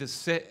easy to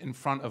sit in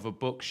front of a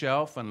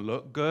bookshelf and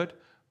look good,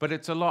 but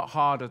it's a lot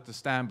harder to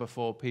stand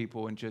before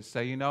people and just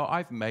say, you know,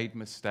 I've made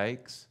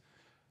mistakes.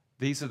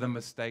 These are the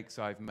mistakes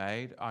I've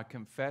made. I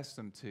confess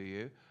them to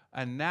you.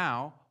 And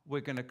now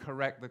we're going to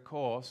correct the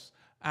course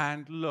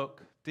and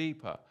look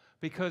deeper.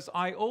 Because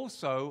I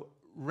also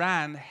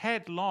ran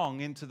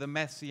headlong into the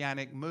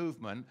Messianic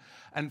movement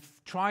and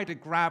tried to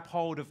grab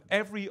hold of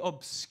every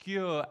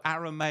obscure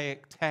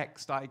Aramaic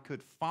text I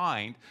could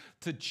find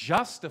to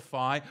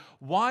justify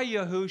why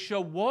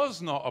Yahusha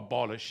was not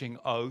abolishing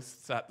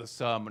oaths at the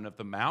Sermon of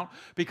the Mount.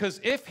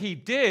 Because if he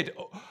did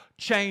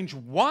change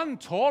one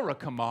Torah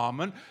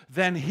commandment,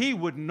 then he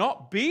would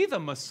not be the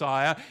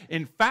Messiah.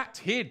 In fact,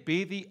 he'd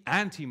be the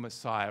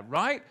anti-Messiah,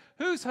 right?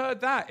 Who's heard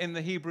that in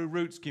the Hebrew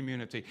roots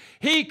community?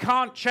 He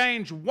can't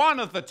change one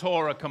of the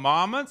Torah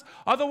commandments,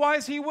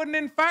 otherwise he wouldn't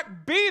in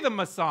fact be the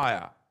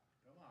Messiah.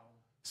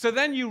 So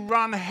then you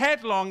run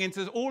headlong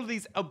into all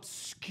these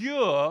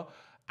obscure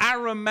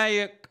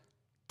Aramaic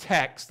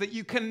texts that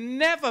you can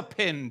never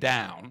pin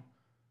down.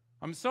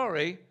 I'm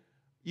sorry,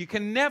 you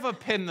can never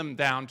pin them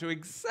down to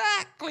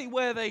exactly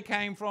where they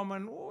came from,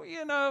 and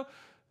you know,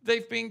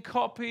 they've been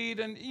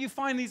copied, and you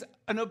find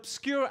an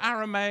obscure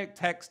Aramaic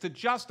text to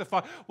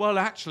justify, well,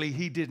 actually,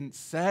 he didn't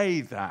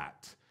say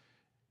that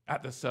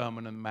at the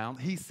Sermon on the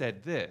Mount. He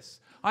said this.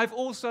 I've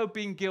also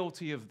been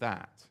guilty of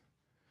that.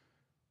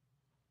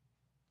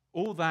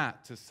 All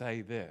that to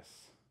say this.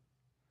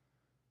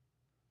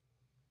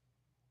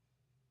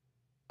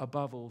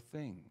 Above all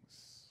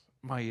things,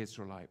 my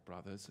Israelite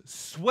brothers,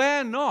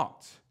 swear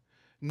not,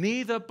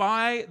 neither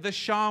by the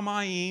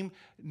Shamayim,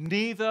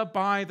 neither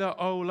by the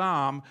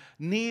Olam,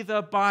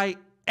 neither by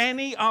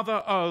any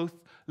other oath,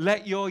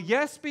 let your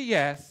yes be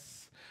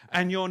yes,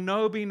 and your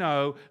no be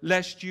no,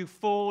 lest you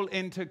fall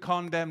into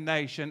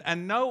condemnation.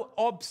 And no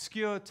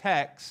obscure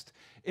text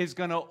is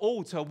going to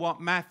alter what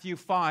Matthew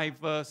 5,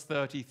 verse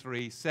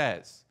 33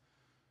 says.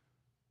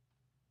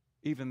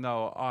 Even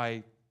though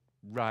I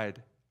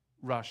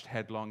rushed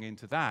headlong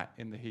into that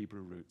in the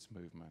Hebrew roots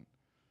movement.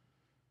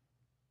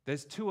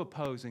 There's two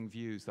opposing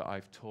views that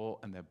I've taught,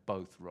 and they're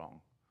both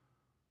wrong.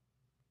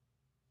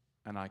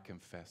 And I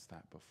confess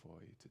that before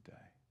you today.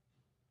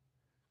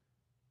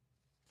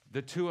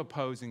 The two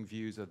opposing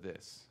views are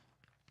this.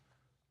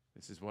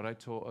 This is what I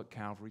taught at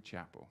Calvary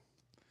Chapel.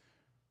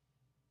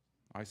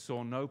 I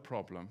saw no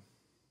problem,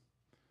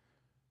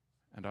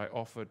 and I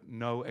offered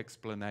no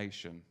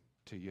explanation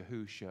to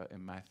Yahusha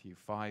in Matthew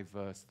 5,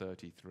 verse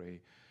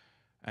 33,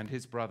 and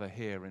his brother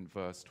here in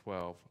verse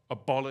 12,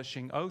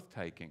 abolishing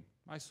oath-taking.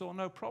 I saw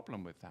no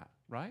problem with that,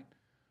 right?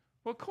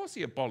 Well, of course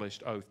he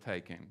abolished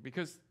oath-taking,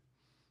 because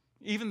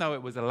even though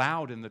it was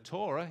allowed in the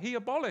Torah, he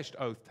abolished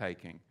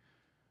oath-taking,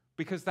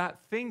 because that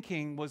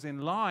thinking was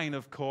in line,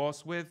 of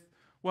course, with,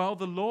 well,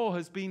 the law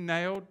has been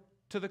nailed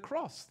to the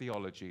cross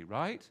theology,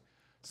 right?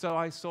 So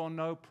I saw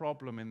no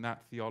problem in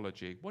that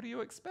theology. What do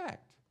you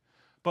expect?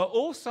 But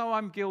also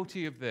I'm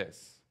guilty of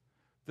this.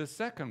 The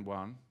second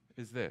one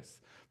is this.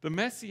 The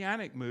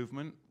Messianic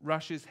movement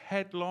rushes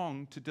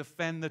headlong to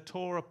defend the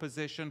Torah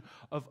position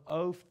of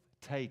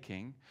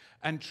oath-taking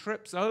and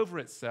trips over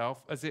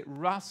itself as it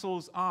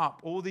rustles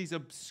up all these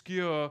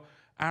obscure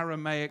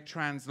Aramaic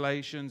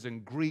translations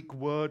and Greek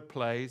word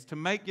plays to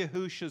make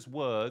Yahusha's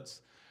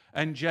words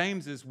and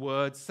James's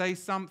words say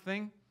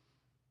something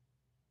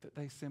that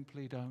they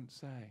simply don't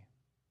say.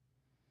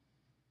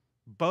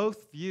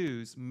 Both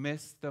views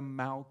miss the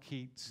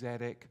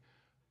Melchizedek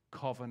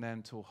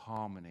covenantal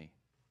harmony.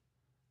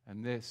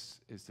 And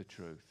this is the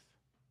truth.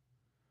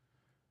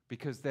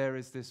 Because there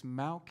is this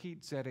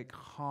Melchizedek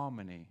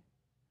harmony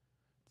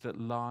that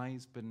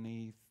lies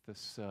beneath the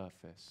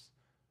surface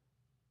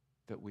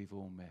that we've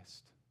all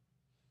missed.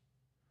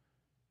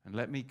 And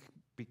let me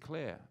be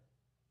clear,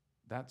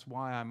 that's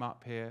why I'm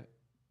up here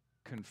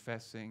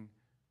confessing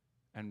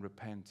and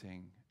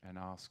repenting and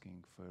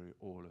asking for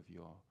all of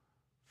your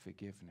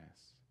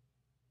forgiveness.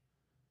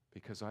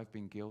 Because I've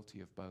been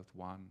guilty of both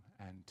one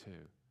and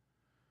two.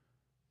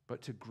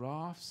 But to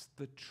grasp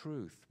the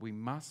truth, we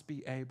must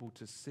be able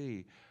to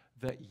see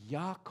that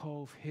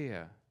Yaakov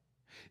here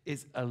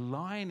is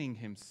aligning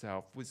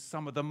himself with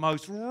some of the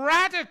most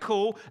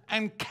radical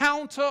and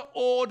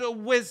counter-order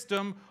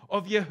wisdom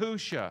of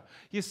Yahusha.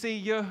 You see,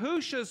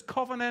 Yahusha's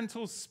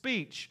covenantal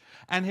speech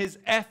and his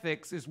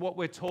ethics is what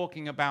we're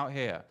talking about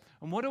here.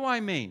 And what do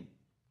I mean?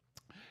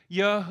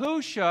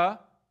 Yahusha,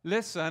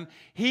 listen,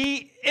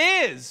 he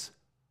is,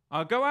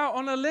 I'll go out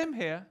on a limb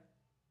here,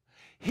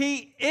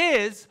 he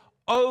is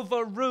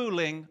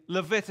overruling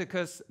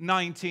Leviticus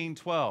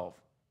 19:12.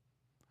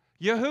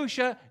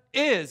 Yahusha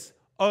is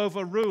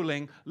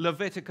overruling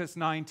Leviticus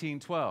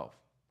 19:12.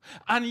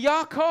 And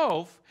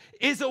Yaakov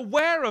is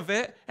aware of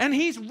it, and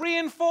he's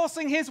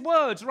reinforcing his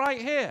words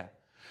right here.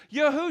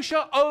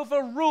 Yahusha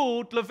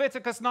overruled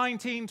Leviticus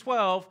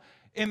 19:12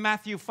 in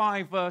Matthew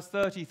 5, verse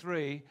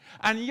 33.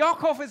 And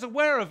Yaakov is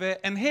aware of it,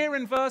 and here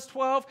in verse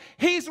 12,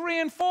 he's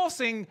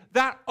reinforcing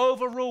that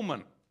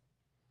overrulement.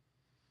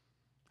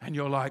 And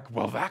you're like,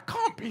 well, that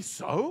can't be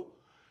so.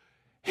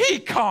 He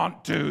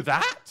can't do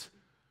that.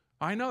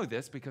 I know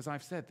this because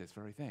I've said this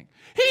very thing.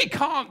 He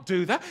can't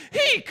do that.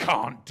 He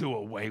can't do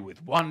away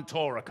with one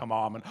Torah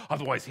commandment,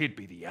 otherwise he'd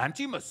be the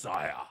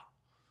anti-Messiah.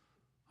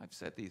 I've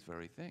said these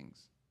very things.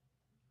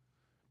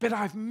 But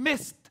I've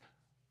missed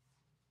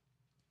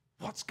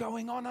what's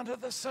going on under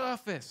the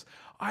surface.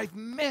 I've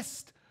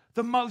missed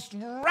the most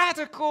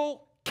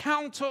radical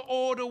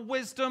counter-order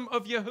wisdom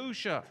of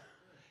Yahusha.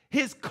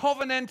 His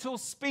covenantal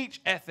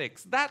speech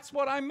ethics. That's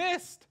what I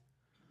missed.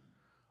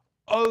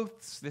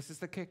 Oaths, this is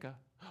the kicker.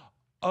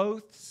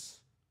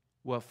 Oaths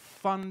were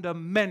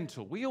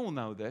fundamental. We all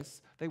know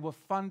this. They were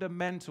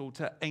fundamental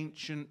to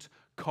ancient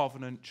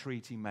covenant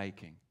treaty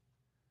making.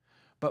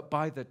 But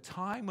by the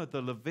time of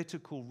the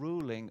Levitical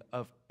ruling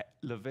of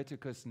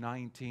Leviticus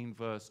 19,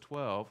 verse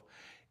 12,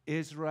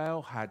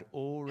 Israel had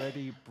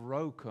already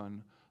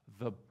broken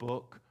the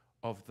book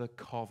of the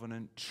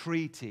covenant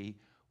treaty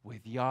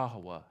with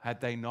Yahweh.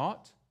 Had they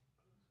not?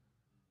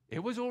 It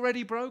was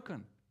already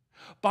broken.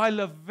 By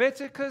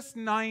Leviticus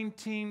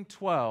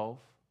 19:12,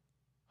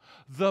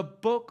 the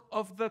book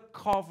of the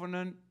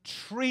covenant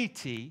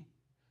treaty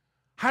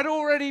had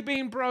already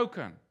been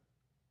broken.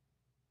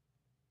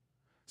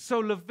 So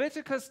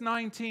Leviticus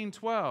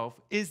 19:12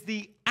 is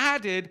the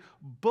added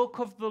book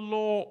of the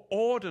law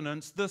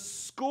ordinance, the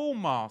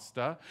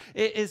schoolmaster.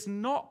 It is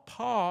not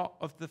part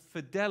of the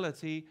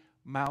fidelity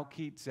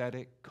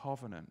Melchizedek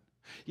covenant.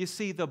 You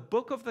see, the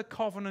book of the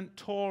covenant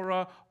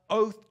Torah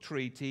oath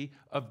treaty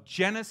of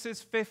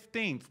Genesis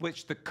 15,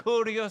 which the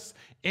Kurios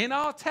in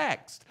our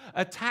text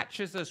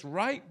attaches us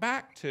right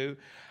back to,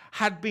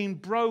 had been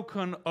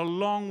broken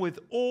along with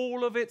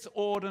all of its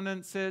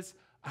ordinances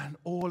and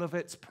all of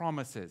its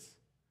promises.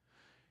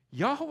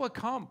 Yahweh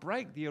can't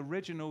break the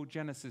original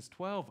Genesis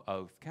 12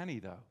 oath, can he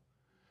though?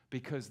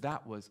 Because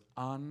that was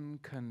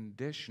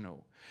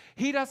unconditional.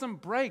 He doesn't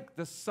break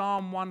the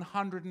Psalm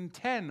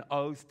 110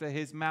 oath to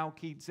his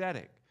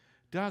Melchizedek,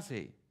 does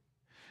he?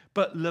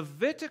 But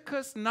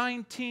Leviticus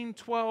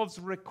 19:12's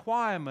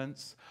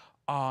requirements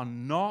are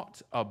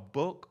not a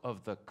book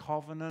of the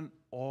covenant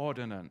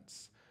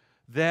ordinance.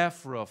 They're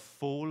for a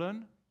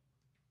fallen,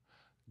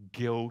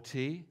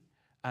 guilty,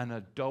 and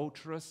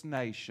adulterous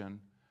nation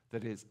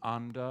that is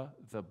under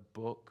the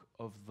book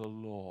of the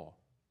law.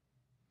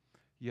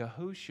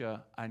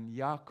 Yahusha and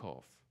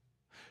Yaakov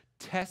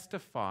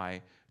testify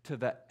to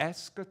the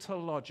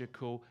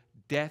eschatological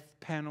death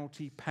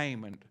penalty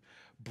payment,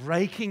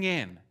 breaking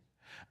in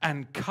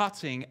and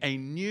cutting a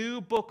new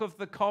book of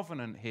the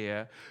covenant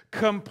here,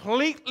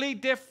 completely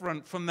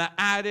different from the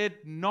added,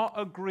 not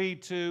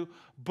agreed to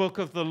book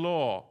of the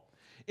law,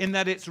 in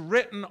that it's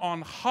written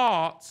on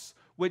hearts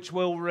which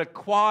will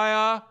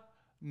require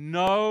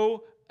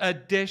no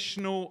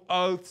additional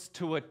oaths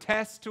to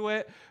attest to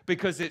it,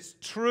 because its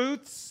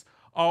truths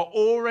are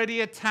already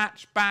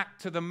attached back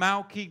to the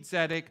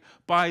Melchizedek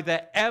by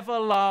the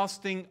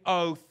everlasting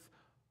oath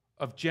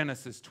of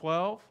Genesis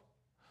 12,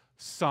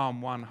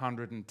 Psalm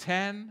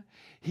 110,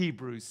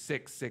 Hebrews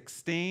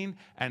 6:16,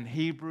 and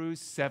Hebrews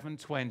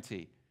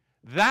 7:20.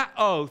 That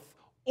oath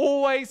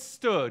always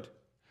stood.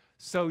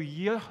 So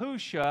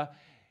Yahusha,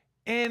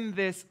 in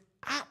this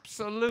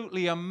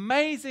absolutely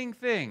amazing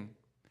thing,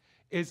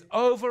 is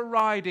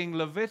overriding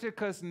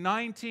Leviticus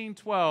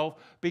 19:12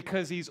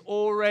 because he's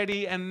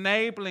already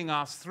enabling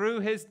us through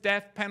his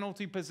death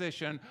penalty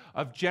position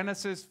of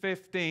Genesis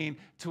 15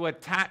 to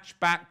attach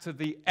back to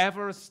the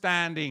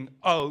ever-standing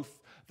oath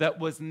that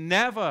was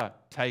never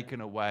taken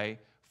away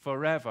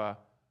forever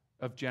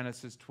of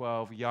Genesis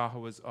 12,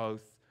 Yahweh's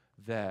oath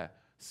there.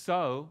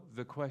 So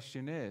the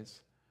question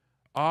is,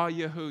 are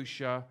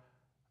Yahusha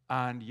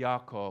and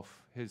Yaakov,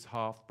 his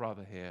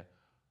half-brother here,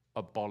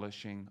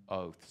 abolishing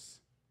oaths?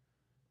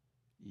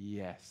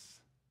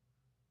 Yes.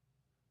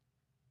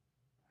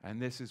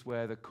 And this is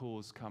where the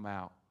calls come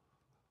out.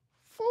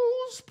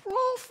 False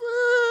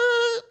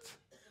prophet!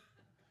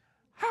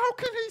 How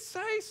can he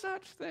say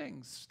such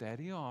things?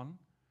 Steady on.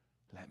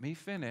 Let me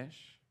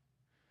finish.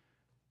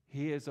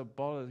 He is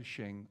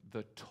abolishing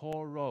the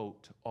Torah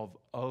of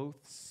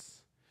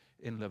oaths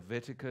in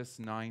Leviticus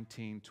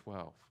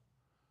 19:12.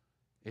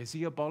 Is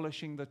he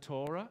abolishing the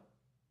Torah?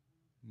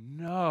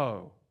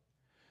 No.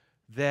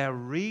 They're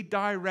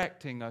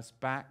redirecting us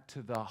back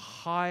to the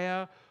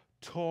higher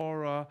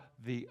Torah,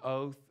 the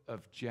oath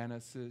of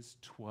Genesis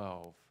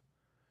 12.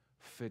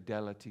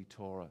 Fidelity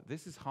Torah.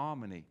 This is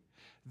harmony.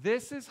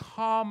 This is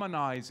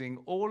harmonizing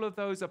all of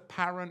those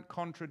apparent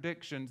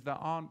contradictions that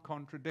aren't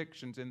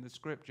contradictions in the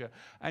scripture.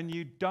 And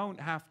you don't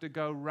have to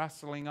go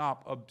wrestling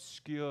up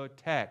obscure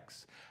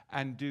texts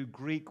and do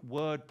Greek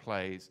word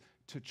plays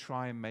to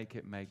try and make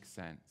it make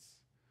sense.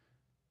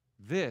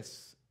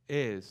 This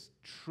is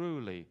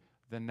truly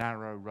the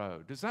narrow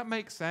road. Does that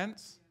make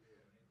sense?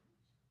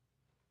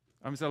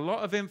 There's a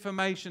lot of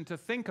information to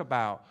think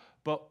about,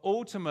 but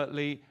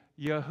ultimately,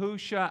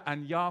 Yahusha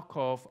and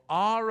Yaakov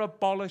are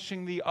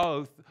abolishing the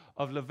oath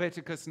of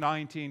Leviticus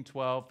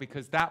 19:12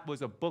 because that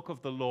was a book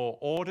of the law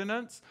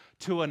ordinance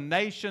to a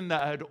nation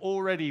that had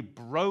already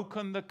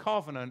broken the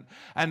covenant,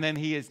 and then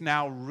he is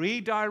now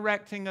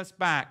redirecting us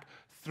back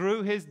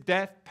through his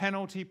death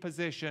penalty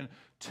position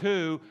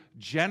to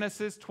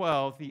Genesis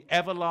 12, the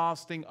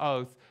everlasting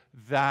oath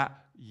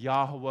that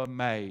Yahweh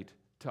made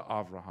to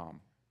Abraham.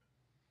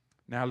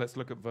 Now let's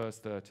look at verse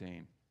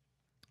 13.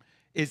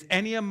 Is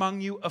any among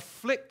you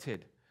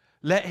afflicted?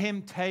 Let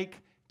him take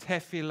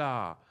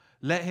tefillah.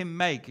 Let him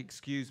make,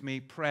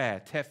 prayer,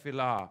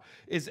 tefillah.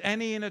 Is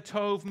any in a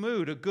tov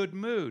mood, a good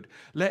mood?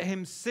 Let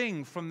him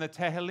sing from the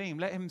Tehillim.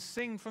 Let him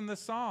sing from the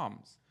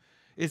Psalms.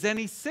 Is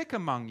any sick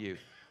among you?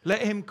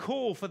 Let him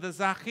call for the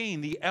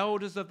Zachin, the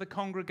elders of the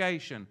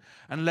congregation,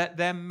 and let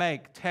them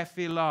make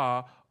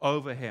tefillah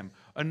over him,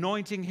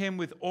 anointing him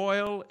with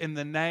oil in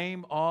the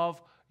name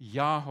of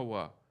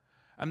Yahweh.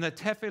 And the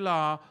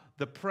tefillah,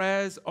 the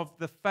prayers of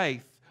the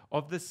faith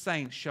of the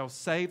saints, shall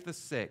save the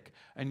sick,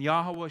 and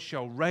Yahweh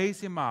shall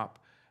raise him up,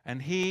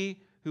 and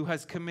he who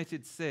has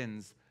committed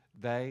sins,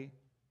 they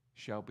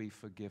shall be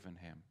forgiven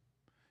him.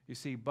 You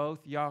see,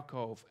 both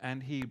Yaakov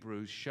and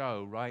Hebrews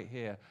show right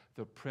here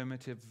the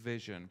primitive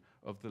vision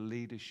of the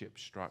leadership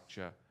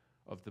structure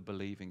of the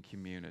believing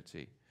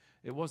community.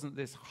 It wasn't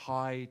this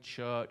high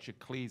church,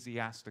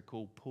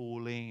 ecclesiastical,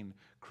 Pauline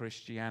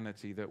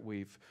Christianity that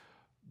we've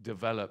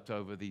developed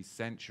over these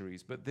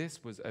centuries, but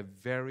this was a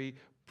very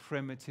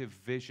primitive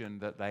vision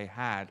that they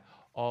had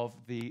of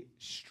the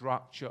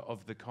structure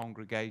of the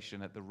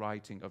congregation at the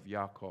writing of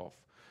Yaakov.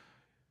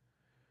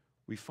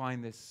 We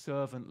find this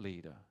servant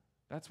leader.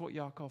 That's what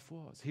Yaakov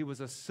was. He was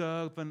a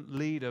servant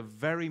leader,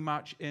 very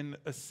much in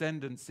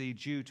ascendancy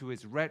due to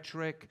his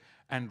rhetoric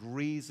and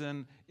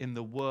reason in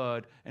the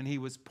word. And he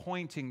was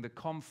pointing the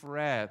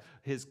confrere,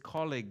 his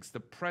colleagues,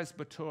 the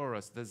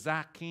presbyteros, the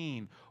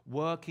zakin,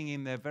 working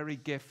in their very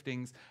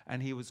giftings.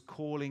 And he was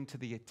calling to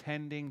the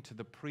attending to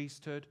the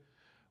priesthood,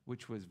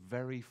 which was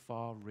very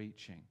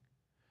far-reaching.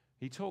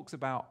 He talks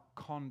about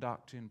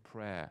conduct in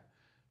prayer,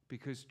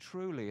 because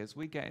truly, as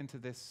we get into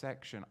this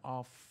section,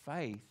 our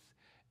faith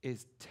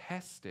is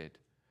tested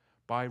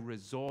by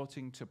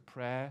resorting to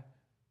prayer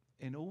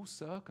in all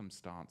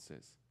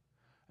circumstances.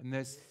 And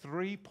there's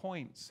 3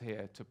 points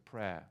here to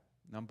prayer.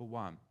 Number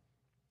 1,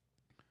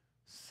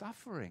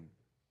 suffering.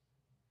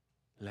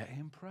 Let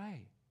him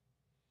pray.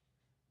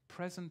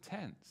 Present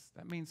tense.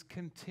 That means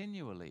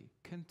continually,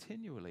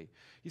 continually.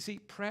 You see,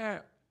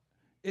 prayer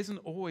isn't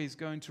always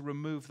going to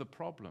remove the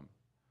problem.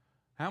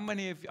 How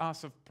many of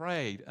us have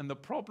prayed and the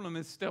problem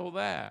is still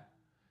there?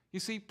 You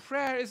see,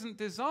 prayer isn't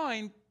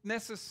designed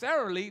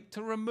necessarily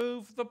to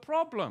remove the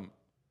problem,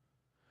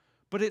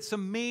 but it's a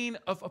means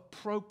of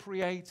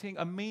appropriating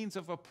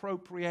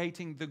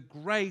the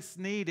grace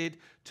needed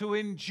to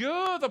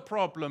endure the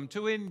problem,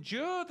 to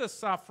endure the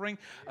suffering,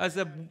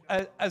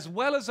 as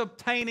well as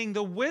obtaining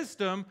the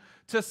wisdom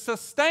to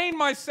sustain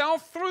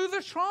myself through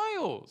the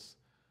trials.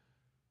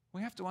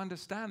 We have to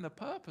understand the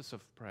purpose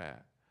of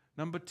prayer.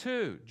 Number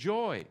 2,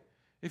 joy.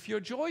 If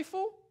you're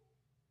joyful,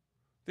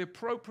 the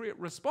appropriate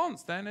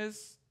response then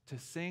is to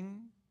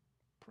sing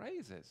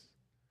praises.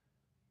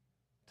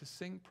 To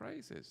sing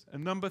praises.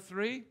 And number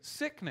 3,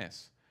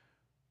 sickness.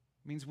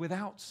 Means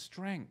without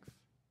strength.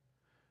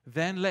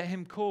 Then let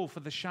him call for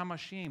the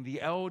shamashim, the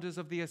elders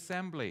of the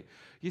assembly.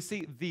 You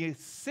see, the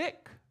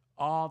sick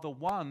are the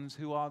ones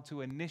who are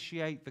to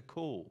initiate the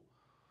call.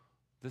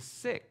 The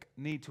sick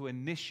need to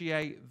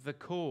initiate the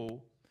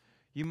call.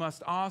 You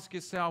must ask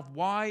yourself,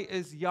 why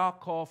is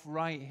Yaakov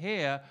right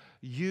here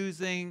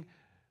using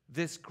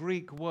this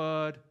Greek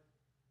word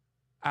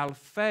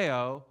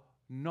alpheo,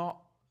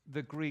 not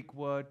the Greek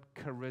word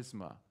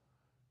charisma?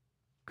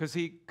 Because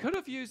he could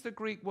have used the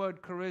Greek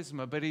word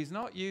charisma, but he's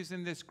not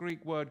using this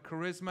Greek word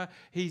charisma.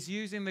 He's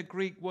using the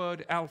Greek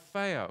word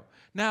alpheo.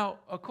 Now,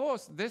 of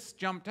course, this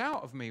jumped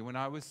out of me when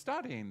I was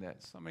studying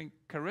this. I mean,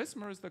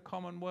 charisma is the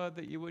common word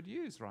that you would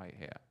use right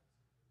here.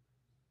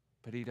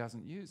 But he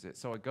doesn't use it.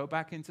 So I go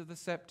back into the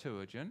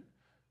Septuagint,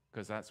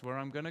 because that's where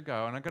I'm going to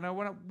go. And I'm going to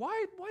wonder,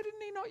 why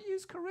didn't he not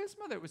use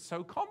charisma? That was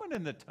so common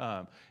in the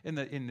term, in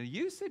the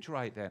usage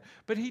right there.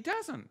 But he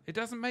doesn't. It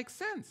doesn't make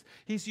sense.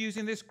 He's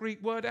using this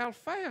Greek word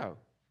alpheo.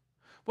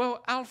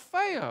 Well,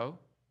 alpheo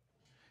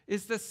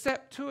is the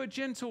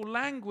Septuagintal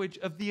language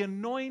of the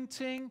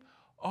anointing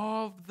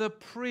of the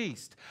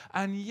priest.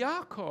 And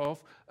Yaakov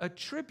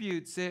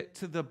attributes it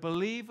to the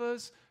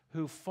believers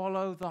who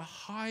follow the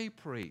high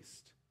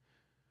priest.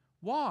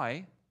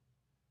 Why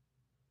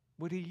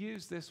would he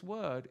use this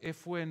word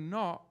if we're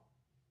not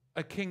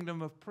a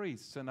kingdom of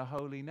priests and a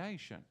holy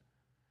nation?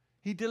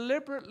 He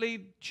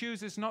deliberately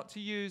chooses not to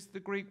use the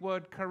Greek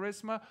word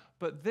charisma,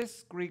 but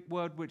this Greek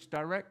word which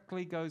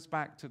directly goes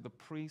back to the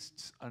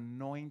priest's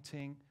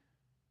anointing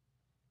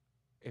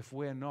if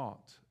we're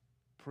not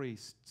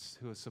priests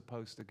who are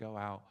supposed to go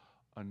out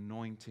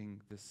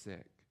anointing the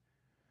sick.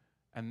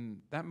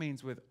 And that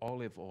means with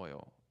olive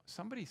oil.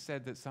 Somebody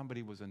said that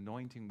somebody was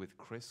anointing with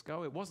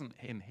Crisco. It wasn't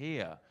in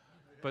here,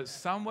 but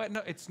somewhere.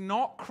 No, it's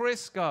not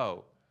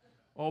Crisco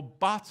or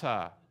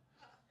butter,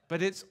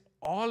 but it's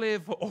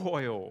olive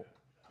oil.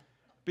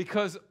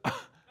 Because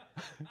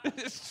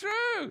it's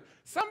true.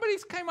 Somebody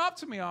came up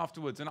to me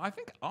afterwards and I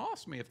think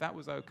asked me if that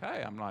was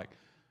okay. I'm like,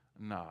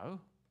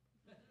 no.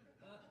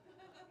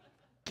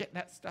 Get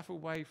that stuff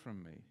away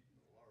from me.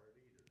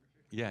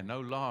 Yeah, no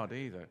lard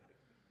either.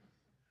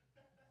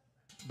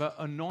 But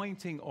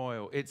anointing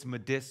oil, it's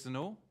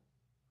medicinal.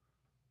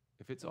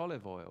 If it's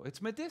olive oil,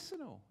 it's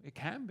medicinal. It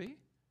can be.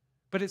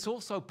 But it's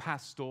also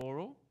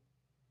pastoral.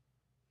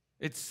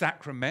 It's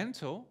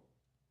sacramental.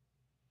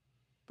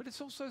 But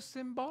it's also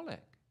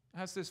symbolic. It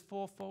has this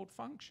fourfold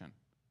function.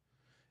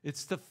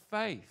 It's the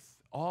faith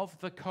of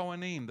the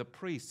Kohanim, the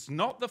priests,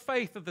 not the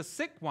faith of the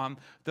sick one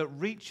that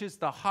reaches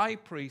the high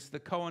priest, the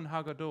Kohen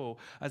Hagadol,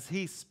 as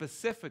he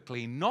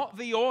specifically, not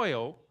the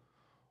oil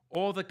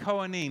or the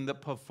Kohanim that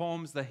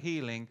performs the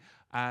healing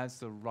as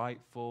the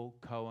rightful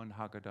Kohen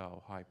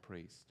Hagadol, high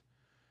priest.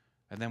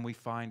 And then we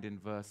find in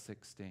verse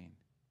 16,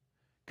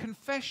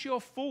 confess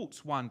your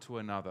faults one to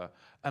another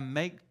and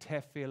make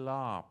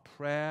tefillah,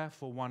 prayer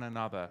for one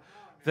another,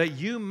 that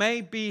you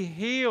may be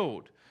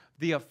healed.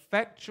 The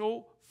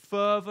effectual,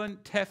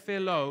 fervent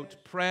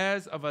tefillot,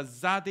 prayers of a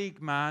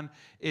Zadik man,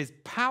 is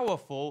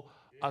powerful,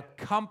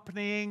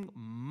 accompanying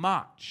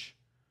much.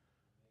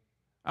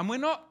 And we're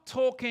not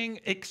talking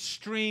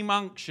extreme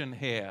unction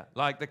here,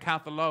 like the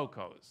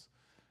Catholicos.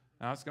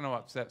 Now, that's going to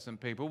upset some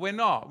people. We're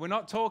not. We're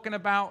not talking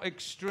about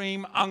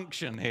extreme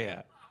unction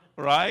here,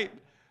 right?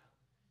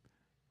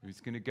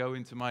 Who's going to go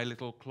into my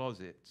little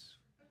closet?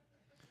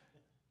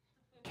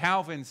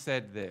 Calvin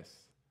said this: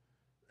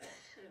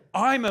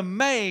 I'm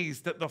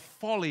amazed at the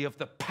folly of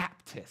the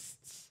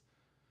Baptists.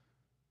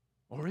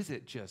 Or is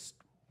it just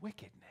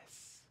wickedness?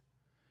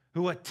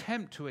 Who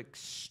attempt to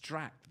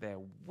extract their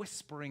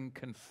whispering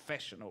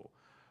confessional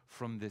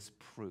from this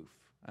proof.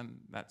 And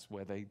that's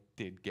where they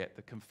did get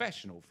the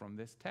confessional from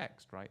this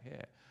text right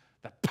here.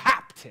 The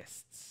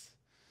Baptists.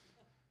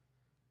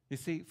 You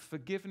see,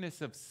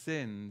 forgiveness of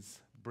sins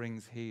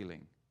brings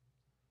healing.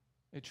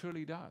 It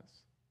truly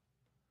does.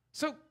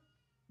 So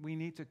we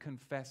need to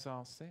confess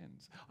our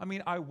sins. I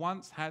mean, I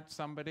once had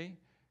somebody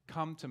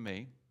come to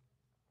me,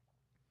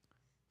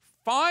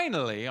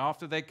 finally,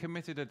 after they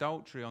committed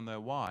adultery on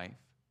their wife,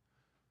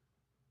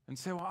 and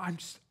say, well,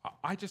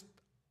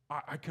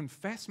 I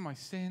confess my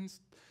sins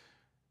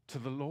to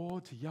the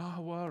Lord, to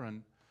Yahweh,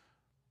 and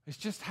it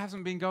just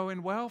hasn't been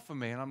going well for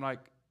me. And I'm like,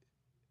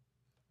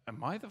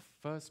 am I the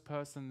first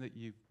person that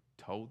you've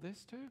told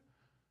this to?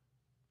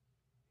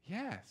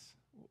 Yes.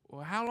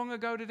 Well, how long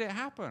ago did it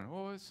happen?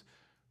 Well, it was,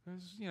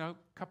 a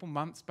couple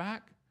months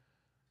back.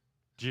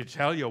 Do you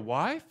tell your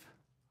wife?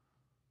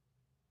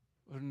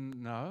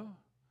 No.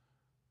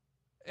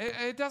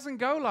 It doesn't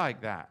go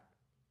like that.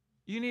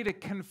 You need to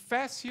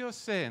confess your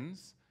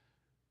sins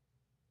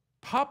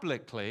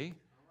publicly.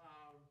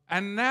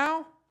 And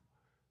now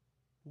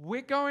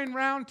we're going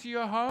round to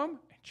your home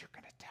and you're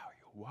going to tell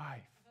your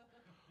wife.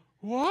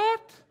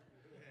 What?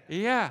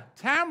 Yeah,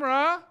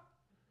 Tamara.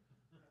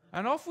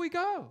 And off we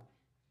go.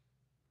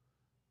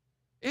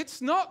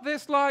 It's not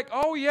this like,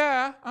 oh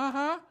yeah,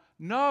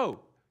 No,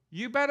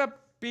 you better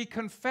be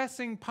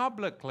confessing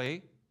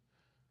publicly,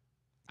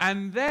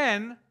 and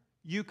then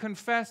you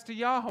confess to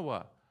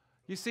Yahweh.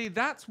 You see,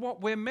 that's what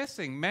we're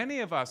missing, many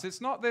of us. It's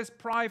not this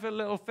private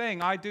little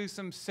thing. I do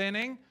some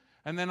sinning,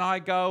 and then I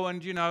go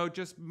and,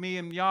 just me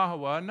and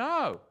Yahweh.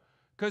 No,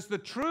 because the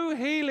true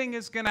healing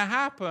is going to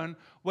happen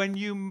when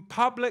you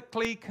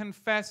publicly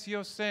confess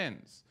your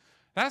sins.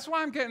 That's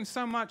why I'm getting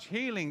so much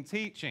healing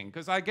teaching,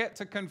 because I get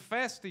to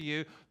confess to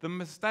you the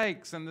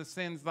mistakes and the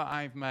sins that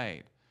I've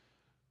made.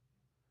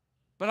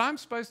 But I'm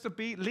supposed to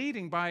be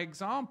leading by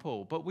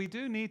example, but we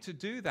do need to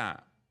do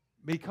that,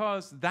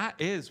 because that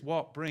is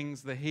what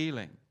brings the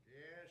healing.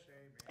 Yes,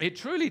 amen. It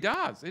truly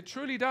does. It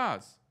truly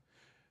does.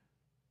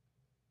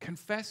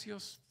 Confess your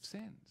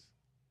sins.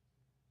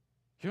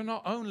 You'll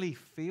not only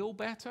feel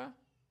better,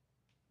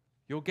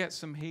 you'll get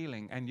some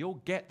healing, and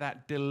you'll get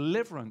that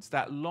deliverance,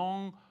 that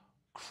long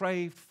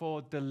craved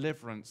for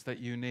deliverance that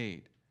you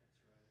need.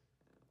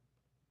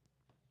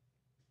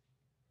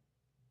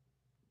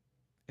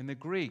 In the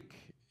Greek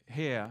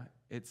here,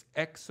 it's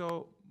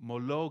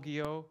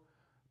exomologio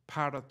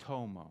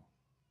paratomo.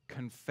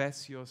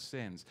 Confess your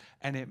sins.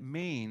 And it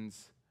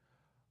means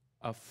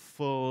a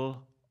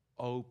full,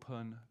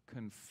 open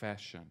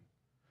confession.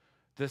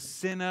 The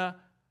sinner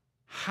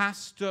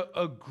has to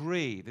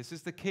agree. This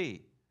is the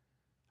key.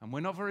 And we're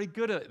not very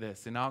good at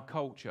this in our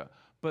culture.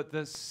 But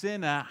the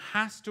sinner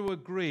has to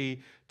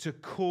agree to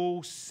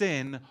call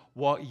sin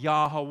what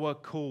Yahweh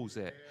calls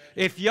it.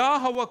 If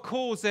Yahweh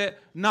calls it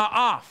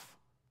na'af,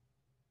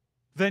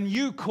 then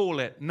you call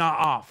it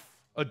na'af,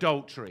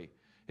 adultery.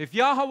 If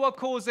Yahweh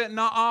calls it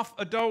na'af,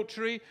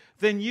 adultery,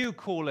 then you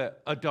call it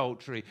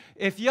adultery.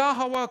 If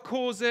Yahweh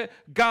calls it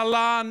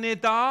gala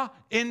nida,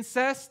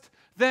 incest,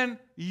 then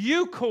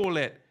you call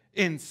it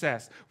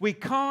incest. We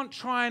can't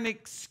try and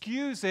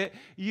excuse it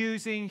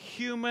using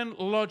human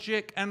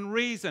logic and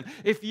reason.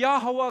 If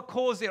Yahweh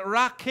calls it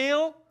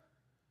rakil,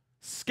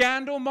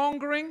 scandal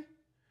mongering,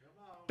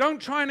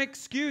 don't try and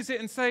excuse it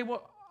and say,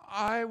 well,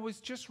 I was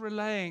just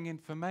relaying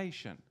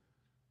information.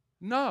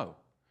 No.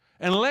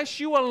 Unless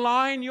you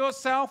align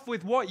yourself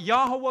with what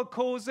Yahweh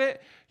calls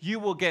it, you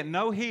will get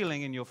no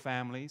healing in your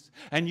families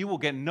and you will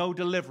get no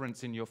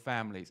deliverance in your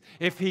families.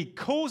 If he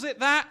calls it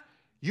that,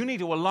 you need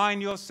to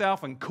align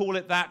yourself and call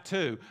it that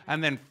too.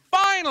 And then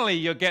finally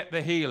you get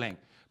the healing.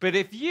 But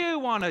if you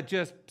want to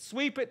just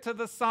sweep it to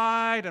the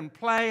side and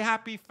play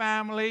happy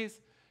families,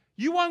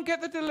 you won't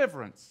get the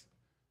deliverance.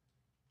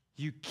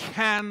 You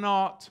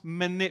cannot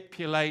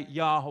manipulate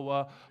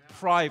Yahweh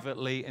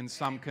privately in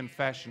some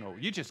confessional.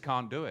 You just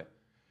can't do it.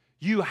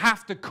 You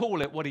have to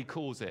call it what he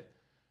calls it.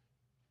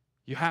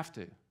 You have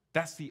to.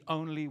 That's the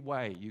only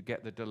way you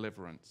get the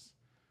deliverance.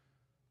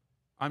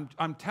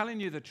 I'm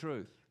telling you the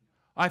truth.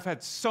 I've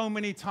had so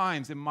many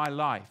times in my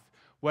life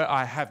where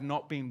I have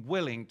not been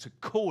willing to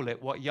call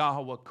it what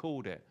Yahweh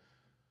called it.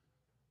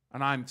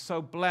 And I'm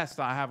so blessed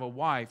that I have a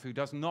wife who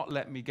does not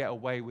let me get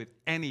away with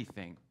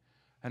anything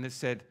and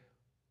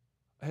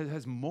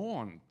has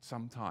mourned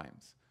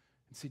sometimes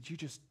and said, you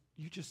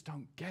just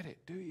don't get it,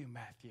 do you,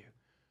 Matthew?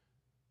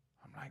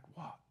 I'm like,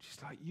 what?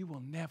 She's like, you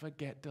will never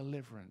get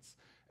deliverance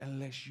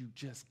unless you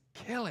just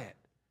kill it.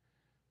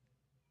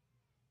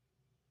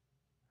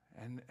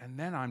 And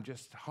then I'm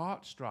just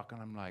heart-struck,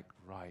 and I'm like,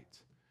 right,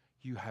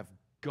 you have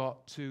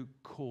got to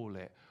call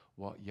it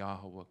what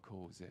Yahweh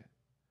calls it,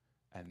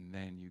 and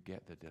then you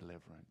get the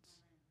deliverance.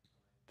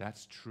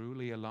 That's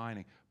truly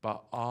aligning.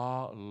 But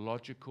our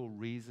logical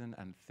reason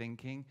and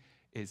thinking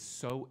is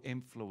so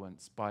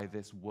influenced by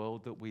this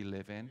world that we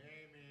live in,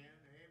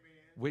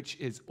 which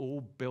is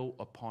all built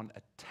upon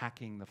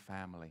attacking the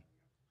family,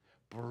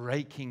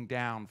 breaking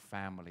down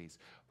families,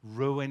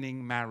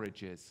 ruining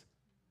marriages.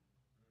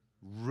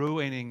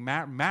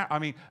 I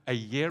mean, a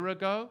year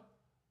ago,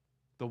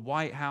 the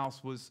White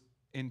House was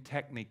in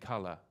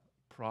Technicolor,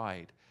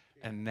 pride.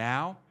 And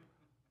now,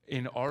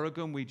 in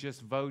Oregon, we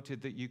just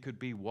voted that you could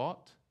be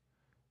what?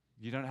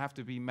 You don't have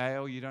to be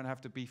male, you don't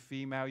have to be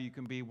female, you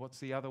can be, what's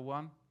the other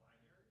one?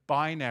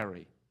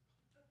 Binary.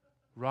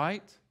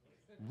 Right?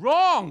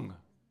 Wrong!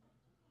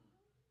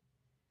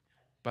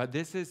 But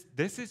this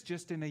is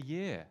just in a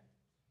year.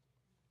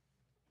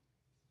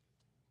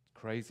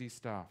 Crazy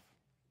stuff.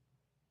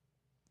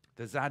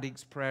 The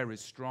Zaddik's prayer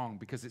is strong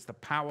because it's the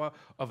power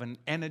of an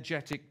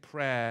energetic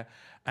prayer,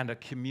 and a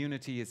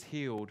community is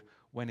healed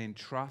when in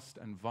trust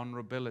and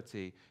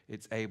vulnerability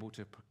it's able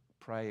to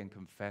pray and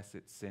confess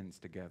its sins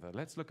together.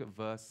 Let's look at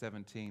verse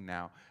 17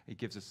 now. He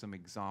gives us some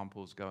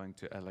examples going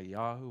to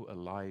Eliyahu,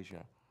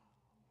 Elijah.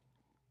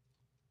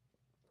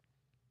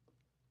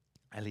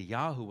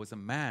 Eliyahu was a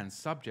man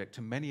subject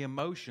to many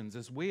emotions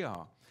as we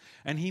are,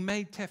 and he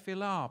made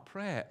tefillah,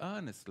 prayer,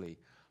 earnestly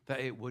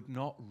that it would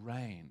not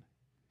rain.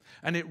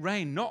 And it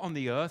rained not on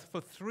the earth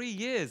for 3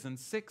 years and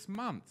 6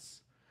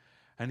 months.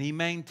 And he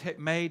made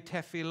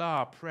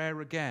tefillah, prayer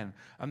again.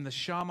 And the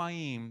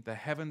Shamayim, the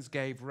heavens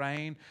gave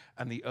rain,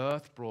 and the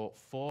earth brought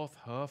forth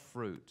her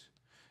fruit.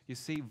 You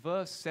see,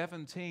 verse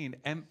 17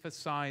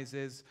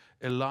 emphasizes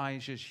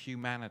Elijah's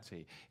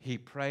humanity. He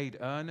prayed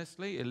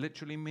earnestly. It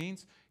literally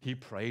means he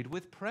prayed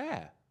with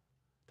prayer.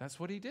 That's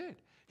what he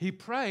did. He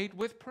prayed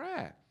with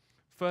prayer.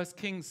 1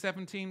 Kings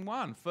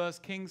 17:1, 1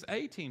 Kings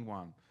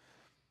 18:1.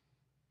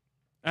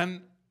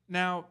 And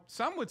now,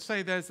 some would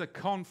say there's a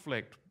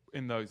conflict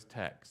in those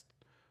texts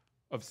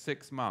of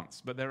 6 months,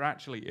 but there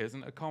actually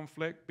isn't a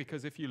conflict,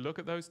 because if you look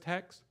at those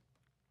texts,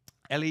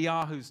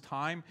 Eliyahu's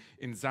time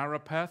in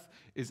Zarephath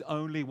is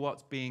only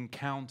what's being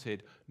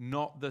counted,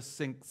 not the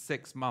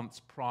 6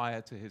 months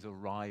prior to his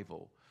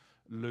arrival.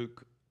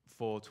 Luke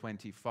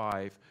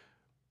 4:25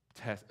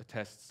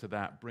 attests to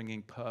that,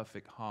 bringing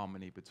perfect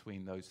harmony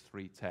between those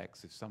 3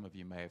 texts. If some of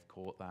you may have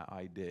caught that,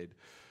 I did.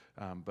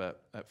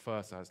 But at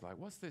first I was like,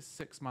 what's this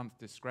 6-month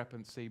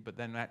discrepancy? But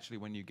then actually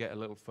when you get a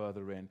little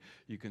further in,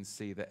 you can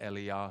see that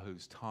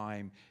Eliyahu's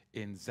time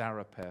in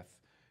Zarephath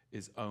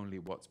is only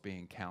what's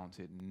being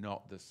counted,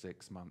 not the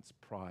 6 months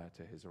prior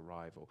to his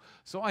arrival.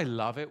 So I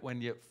love it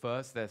when at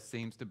first there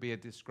seems to be a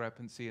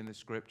discrepancy in the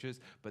scriptures,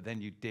 but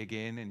then you dig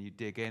in and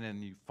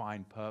you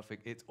find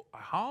perfect. It's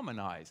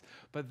harmonized.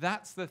 But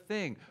that's the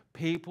thing.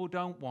 People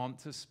don't want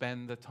to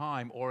spend the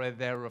time, or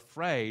they're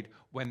afraid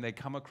when they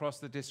come across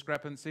the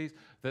discrepancies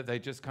that they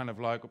just kind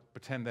of like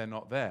pretend they're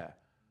not there.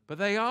 But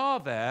they are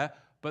there,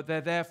 but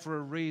they're there for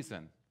a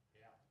reason,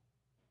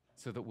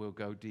 so that we'll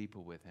go deeper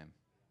with him.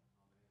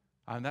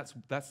 And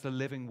that's the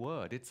living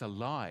word. It's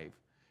alive.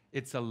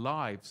 It's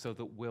alive so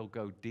that we'll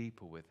go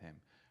deeper with him.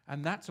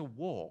 And that's a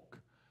walk.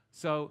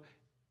 So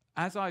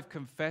as I've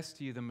confessed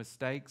to you the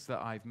mistakes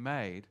that I've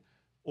made,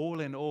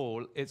 all in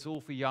all, it's all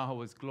for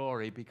Yahweh's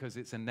glory, because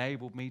it's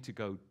enabled me to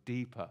go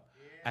deeper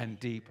and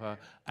deeper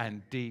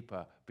and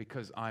deeper,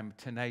 because I'm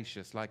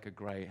tenacious like a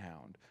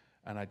greyhound,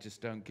 and I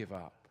just don't give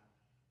up.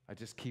 I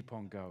just keep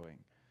on going.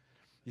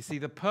 You see,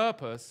 the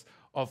purpose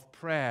of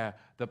prayer,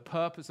 the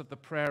purpose of the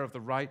prayer of the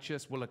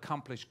righteous will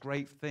accomplish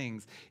great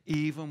things,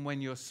 even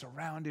when you're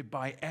surrounded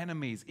by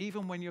enemies,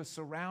 even when you're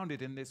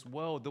surrounded in this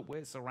world that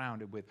we're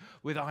surrounded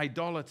with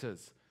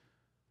idolaters.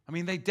 I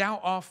mean, they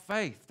doubt our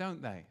faith,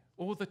 don't they?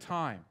 All the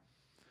time.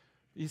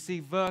 You see,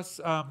 verse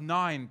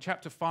 9,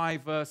 chapter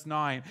 5, verse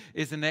 9,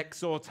 is an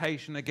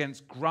exhortation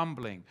against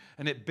grumbling,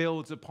 and it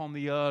builds upon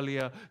the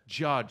earlier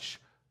judge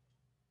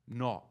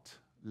not,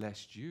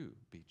 lest you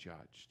be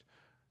judged.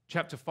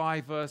 Chapter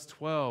 5, verse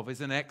 12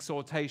 is an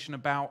exhortation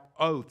about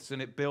oaths,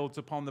 and it builds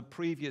upon the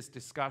previous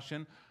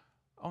discussion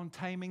on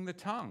taming the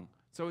tongue.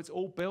 So it's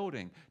all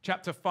building.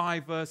 Chapter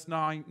 5, verse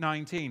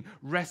 19,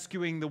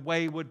 rescuing the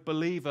wayward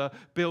believer,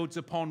 builds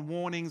upon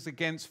warnings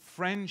against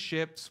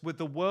friendships with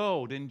the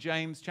world in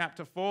James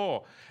chapter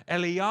 4.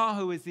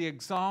 Eliyahu is the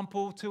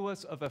example to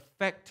us of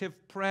effective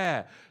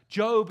prayer.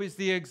 Job is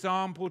the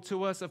example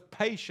to us of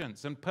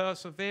patience and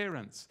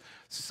perseverance.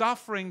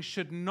 Suffering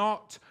should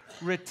not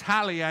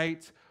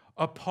retaliate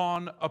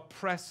upon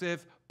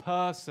oppressive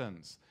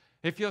persons.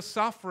 If you're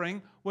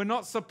suffering, we're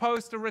not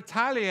supposed to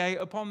retaliate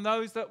upon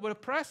those that would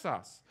oppress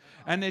us.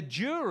 And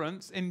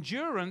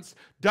endurance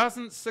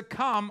doesn't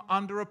succumb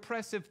under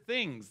oppressive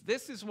things.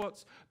 This is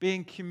what's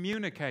being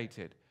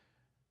communicated.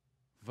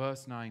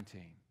 Verse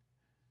 19.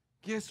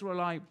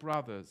 Israelite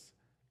brothers,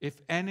 if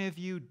any of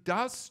you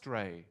does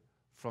stray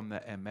from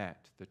the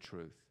emet, the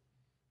truth,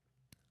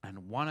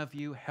 and one of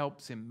you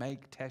helps him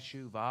make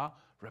teshuvah,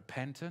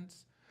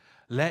 repentance,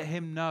 let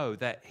him know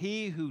that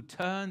he who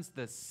turns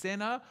the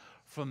sinner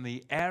from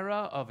the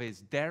error of his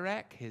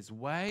derek, his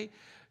way,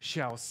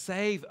 shall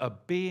save a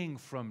being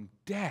from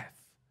death,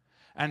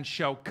 and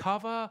shall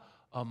cover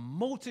a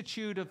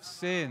multitude of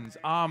sins.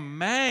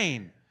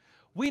 Amen.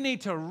 We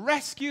need to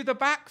rescue the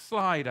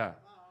backslider.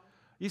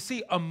 You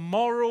see, a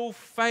moral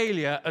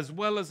failure as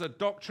well as a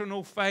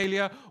doctrinal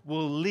failure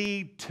will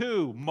lead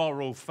to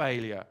moral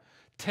failure.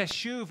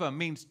 Teshuvah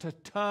means to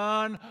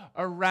turn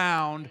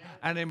around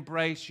and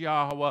embrace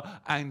Yahweh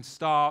and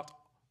start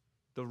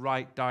the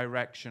right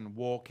direction,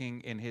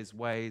 walking in his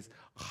ways,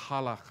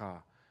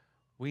 halakha.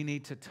 We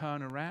need to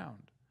turn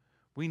around.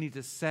 We need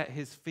to set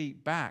his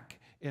feet back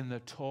in the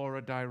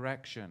Torah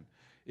direction.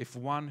 If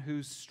one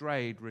who's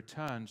strayed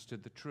returns to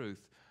the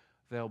truth,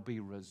 there'll be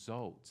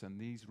results. And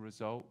these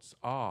results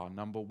are,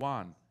 number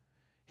one,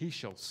 he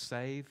shall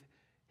save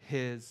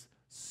his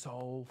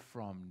soul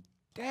from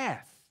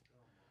death.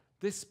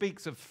 This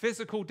speaks of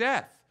physical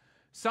death.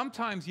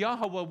 Sometimes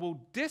Yahweh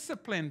will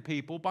discipline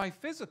people by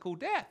physical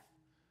death.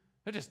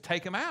 They'll just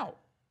take them out.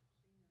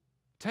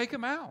 Take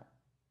them out.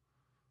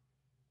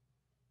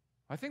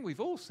 I think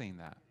we've all seen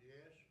that.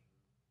 Yes.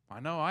 I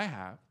know I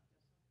have.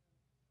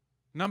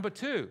 Number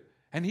two,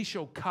 and he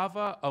shall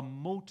cover a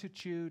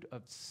multitude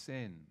of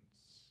sins.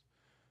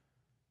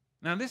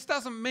 Now, this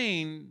doesn't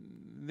mean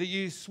that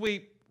you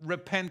sweep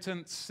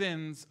repentant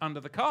sins under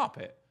the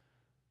carpet.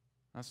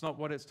 That's not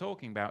what it's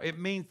talking about. It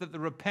means that the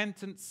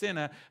repentant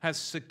sinner has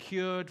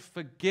secured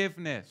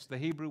forgiveness. The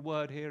Hebrew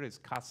word here is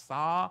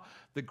kasar.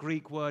 The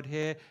Greek word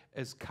here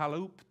is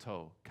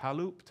kalupto.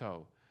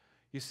 Kalupto.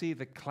 You see,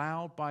 the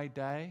cloud by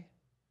day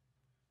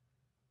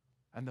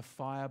and the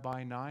fire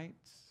by night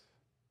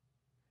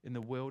in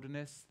the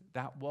wilderness,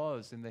 that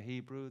was in the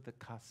Hebrew the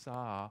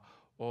kasar,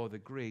 or the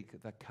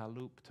Greek the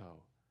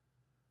kalupto.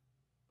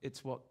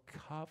 It's what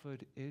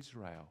covered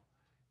Israel.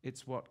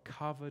 It's what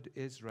covered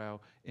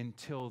Israel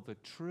until the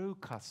true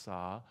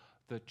kasar,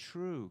 the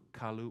true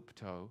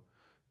kalupto,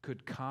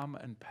 could come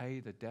and pay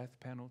the death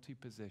penalty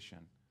position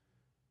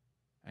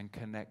and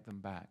connect them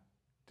back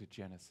to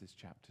Genesis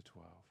chapter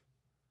 12.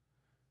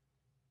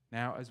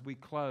 Now, as we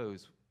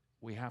close,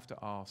 we have to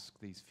ask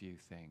these few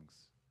things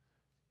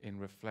in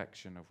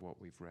reflection of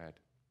what we've read.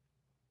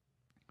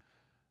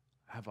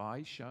 Have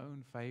I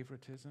shown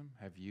favoritism?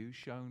 Have you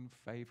shown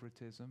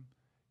favoritism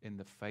in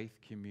the faith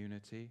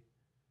community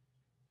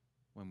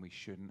when we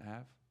shouldn't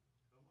have?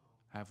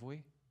 Have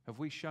we? Have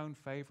we shown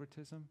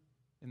favoritism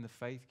in the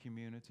faith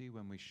community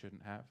when we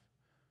shouldn't have?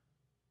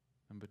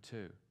 Number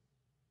two,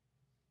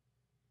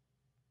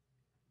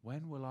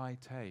 when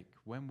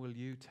will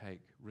you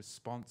take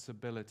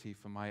responsibility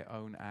for my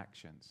own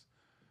actions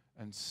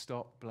and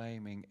stop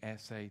blaming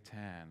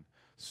Satan,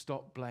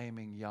 stop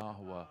blaming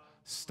Yahweh,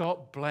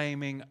 stop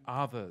blaming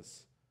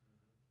others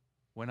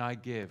when I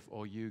give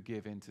or you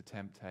give into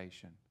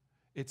temptation?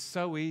 It's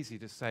so easy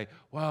to say,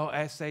 well,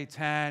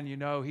 Satan, you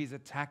know, he's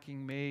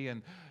attacking me.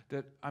 And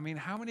that, I mean,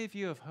 how many of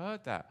you have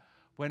heard that?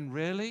 When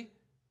really,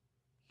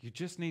 you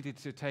just needed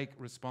to take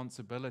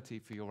responsibility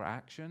for your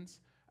actions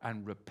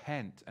and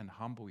repent and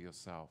humble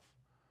yourself.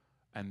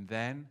 And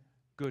then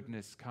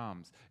goodness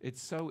comes.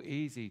 It's so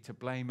easy to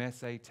blame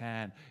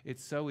Satan.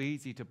 It's so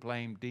easy to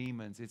blame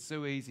demons. It's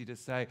so easy to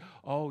say,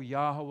 oh,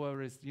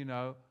 Yahweh is,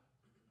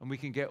 and we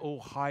can get all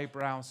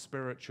highbrow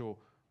spiritual.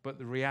 But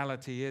the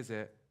reality is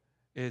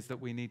that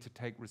we need to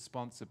take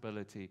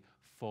responsibility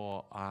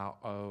for our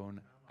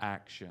own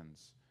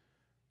actions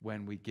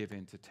when we give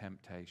in to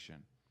temptation.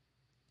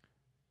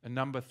 And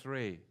number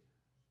 3,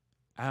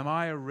 am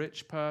I a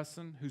rich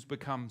person who's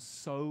become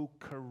so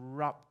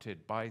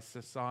corrupted by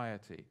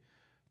society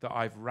that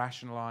I've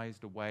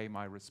rationalized away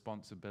my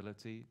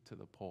responsibility to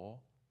the poor?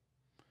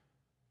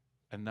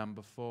 And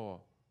number 4,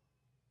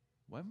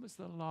 when was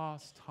the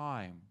last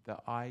time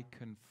that I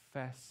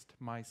confessed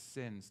my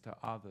sins to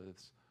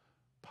others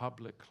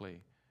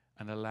publicly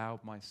and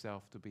allowed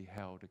myself to be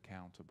held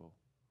accountable?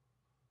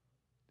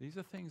 These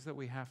are things that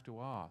we have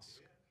to ask,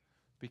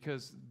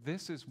 because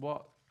this is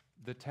what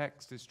the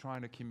text is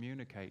trying to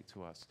communicate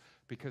to us,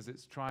 because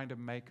it's trying to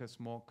make us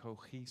more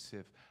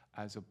cohesive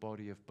as a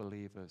body of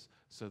believers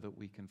so that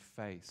we can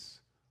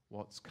face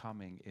what's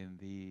coming in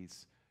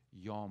these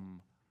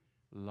Yom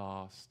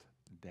last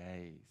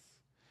days.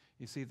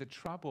 You see, the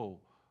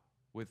trouble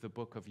with the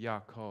book of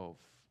Yaakov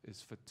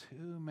is for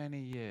too many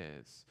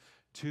years,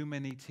 too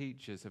many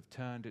teachers have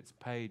turned its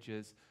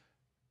pages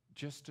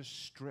just to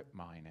strip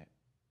mine it.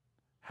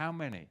 How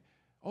many?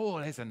 Oh,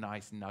 there's a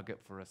nice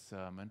nugget for a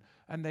sermon.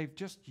 And they've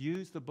just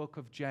used the book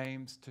of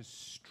James to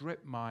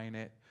strip mine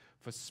it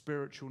for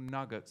spiritual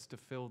nuggets to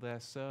fill their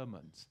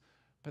sermons.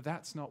 But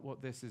that's not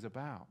what this is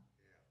about.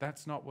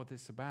 That's not what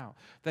it's about.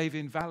 They've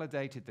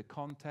invalidated the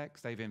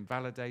context, they've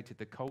invalidated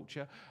the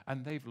culture,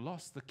 and they've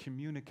lost the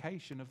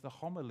communication of the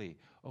homily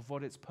of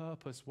what its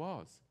purpose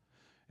was.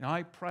 And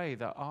I pray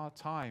that our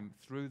time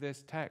through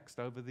this text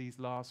over these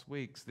last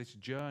weeks, this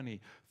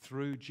journey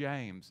through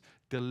James,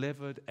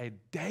 delivered a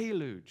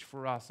deluge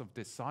for us of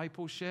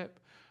discipleship,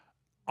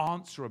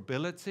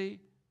 answerability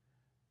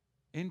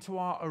into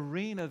our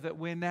arena that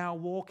we're now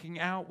walking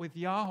out with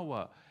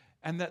Yahweh,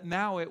 and that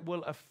now it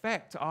will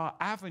affect our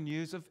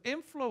avenues of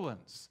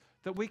influence,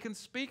 that we can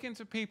speak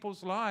into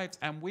people's lives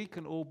and we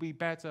can all be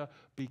better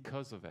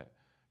because of it,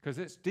 because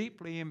it's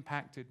deeply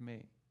impacted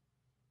me.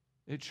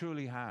 It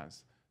truly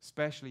has.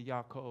 Especially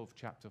Yaakov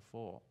chapter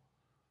 4.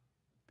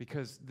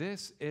 Because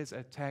this is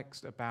a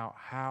text about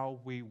how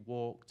we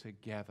walk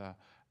together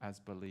as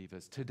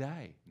believers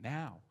today,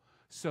 now,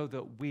 so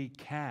that we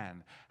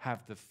can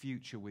have the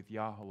future with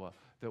Yahweh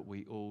that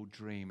we all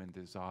dream and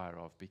desire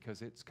of,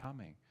 because it's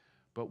coming.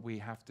 But we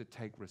have to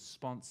take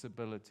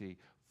responsibility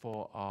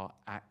for our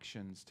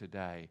actions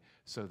today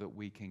so that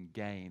we can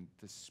gain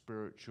the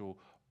spiritual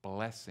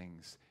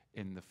blessings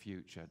in the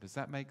future. Does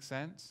that make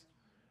sense?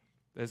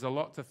 There's a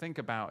lot to think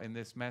about in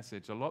this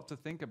message, a lot to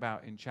think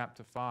about in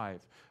chapter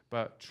 5,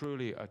 but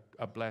truly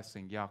a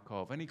blessing,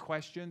 Yaakov. Any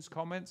questions,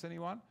 comments,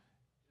 anyone?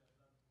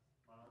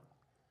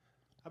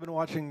 I've been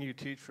watching you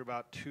teach for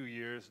about 2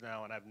 years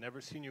now, and I've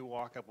never seen you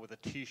walk up with a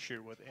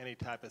T-shirt with any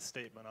type of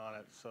statement on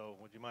it. So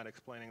would you mind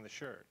explaining the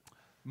shirt?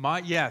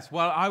 Yes.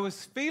 Well, I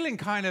was feeling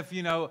kind of,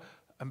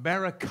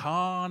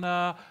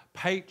 Americana,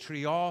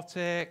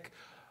 patriotic.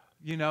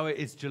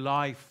 It's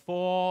July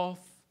 4th.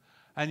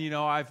 And,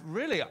 I've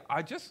read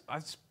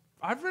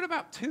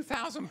about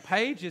 2,000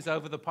 pages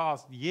over the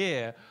past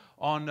year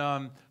on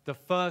the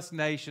First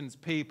Nations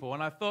people.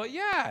 And I thought,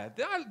 yeah,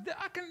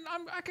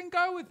 I can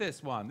go with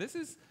this one. This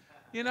is,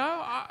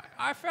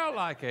 I felt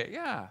like it,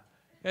 yeah.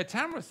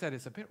 Tamara said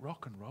it's a bit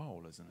rock and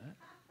roll, isn't it?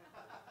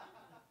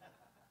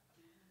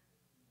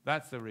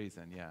 That's the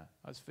reason, yeah.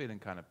 I was feeling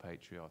kind of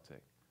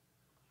patriotic.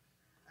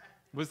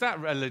 Was that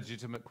a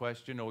legitimate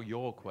question or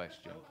your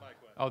question? That was my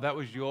question. Oh, that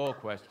was your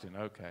question,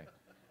 okay.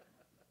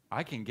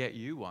 I can get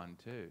you one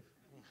too.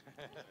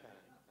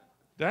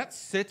 That's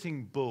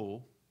Sitting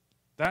Bull.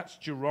 That's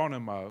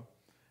Geronimo.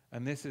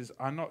 And this is,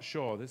 I'm not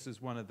sure, this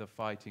is one of the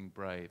Fighting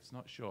Braves.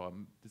 Not sure.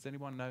 Does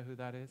anyone know who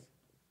that is?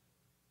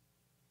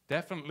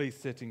 Definitely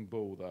Sitting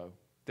Bull, though.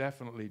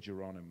 Definitely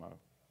Geronimo.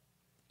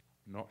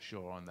 Not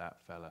sure on that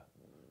fella.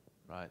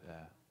 Right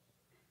there.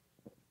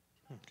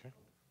 Okay.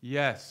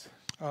 Yes.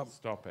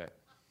 Stop it.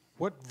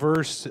 What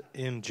verse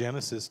in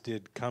Genesis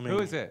did coming? Who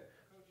is it?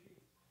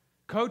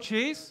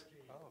 Cochise?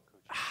 Oh,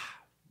 Coach.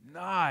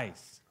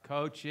 Nice.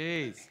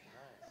 Cochise.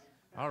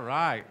 All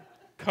right.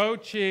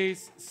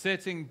 Cochise,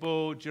 Sitting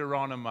Bull,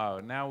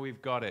 Geronimo. Now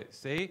we've got it.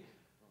 See?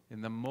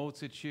 In the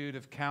multitude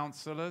of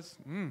counselors.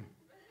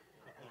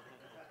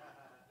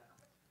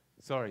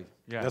 Sorry.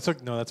 Yeah.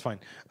 No, that's fine.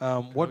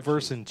 What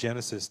verse in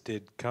Genesis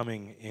did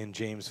coming in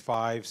James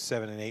 5,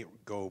 7, and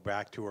 8 go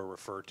back to or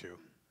refer to?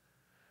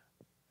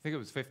 I think it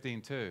was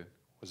 15:2.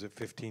 Was it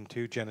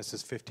 15:2?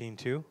 Genesis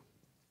 15:2?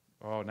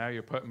 Oh, now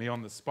you're putting me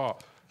on the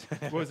spot.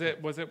 Was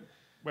it,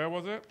 where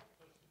was it?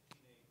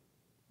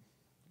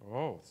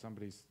 Oh,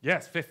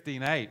 yes,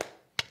 15:8.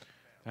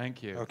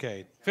 Thank you.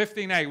 Okay.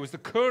 15:8 was the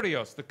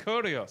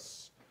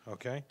Kurios.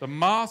 Okay. The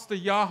Master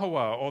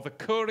Yahweh, or the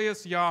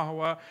Kurios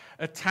Yahweh,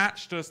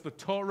 attached us. The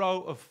Torah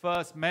of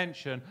first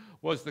mention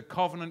was the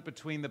covenant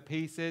between the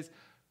pieces.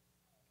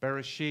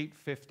 Berishith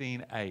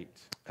 15:8.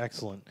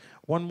 Excellent.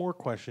 One more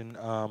question.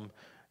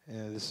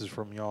 This is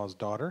from y'all's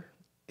daughter.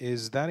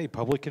 Is that a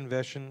public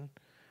confession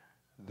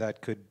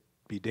that could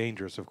be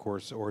dangerous, of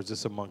course, or is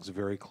this amongst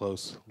very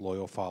close,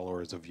 loyal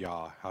followers of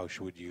Yah? How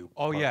should you?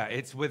 Oh, yeah,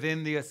 it's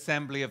within the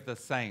assembly of the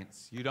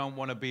saints. You don't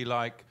want to be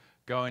like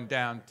going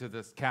down to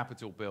this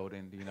Capitol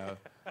building, you know.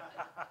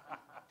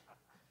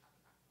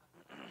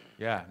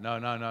 Yeah,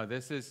 no.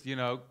 This is, you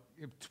know,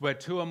 where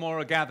two or more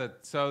are gathered,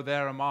 so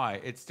there am I.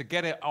 It's to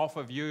get it off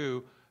of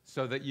you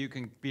so that you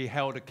can be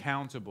held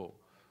accountable.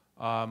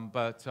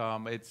 But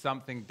it's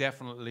something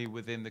definitely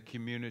within the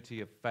community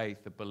of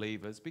faith of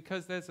believers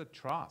because there's a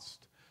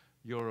trust.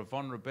 You're a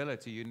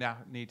vulnerability. You now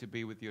need to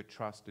be with your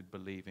trusted,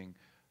 believing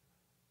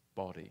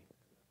body.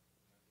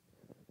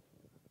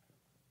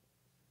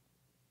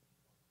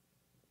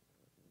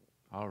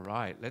 All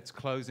right, let's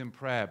close in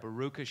prayer.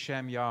 Baruch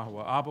Hashem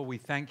Yahweh. Abba, we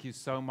thank you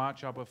so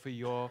much, Abba, for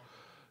your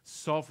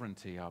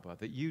sovereignty, Abba,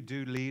 that you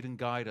do lead and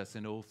guide us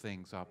in all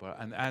things, Abba.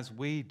 And as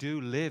we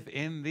do live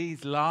in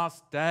these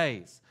last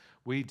days,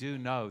 we do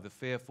know the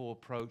fearful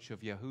approach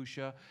of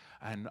Yahusha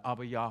and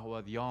Abba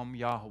Yahweh, the Yom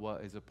Yahweh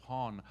is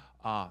upon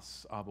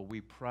us. Abba,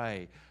 we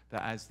pray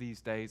that as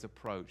these days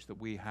approach,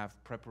 that we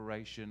have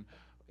preparation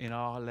in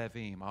our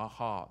levim, our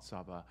hearts,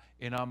 Abba,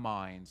 in our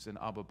minds, and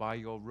Abba, by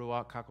your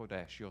Ruach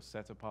HaKodesh, your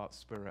set-apart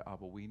spirit,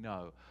 Abba, we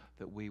know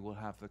that we will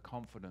have the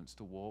confidence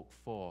to walk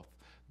forth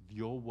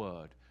your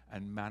word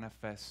and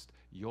manifest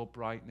your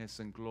brightness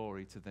and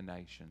glory to the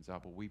nations.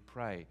 Abba, we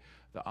pray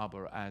that,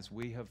 Abba, as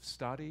we have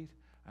studied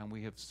and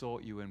we have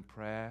sought you in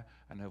prayer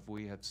and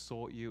we have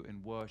sought you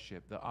in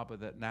worship, that, Abba,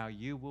 that now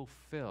you will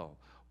fill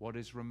what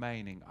is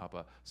remaining,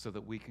 Abba, so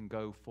that we can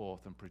go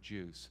forth and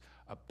produce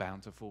a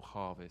bountiful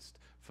harvest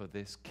for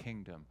this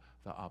kingdom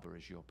that, Abba,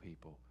 is your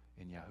people.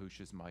 In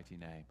Yahusha's mighty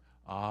name.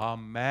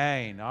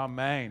 Amen.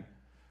 Amen.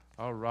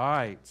 All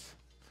right.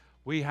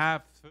 We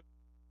have...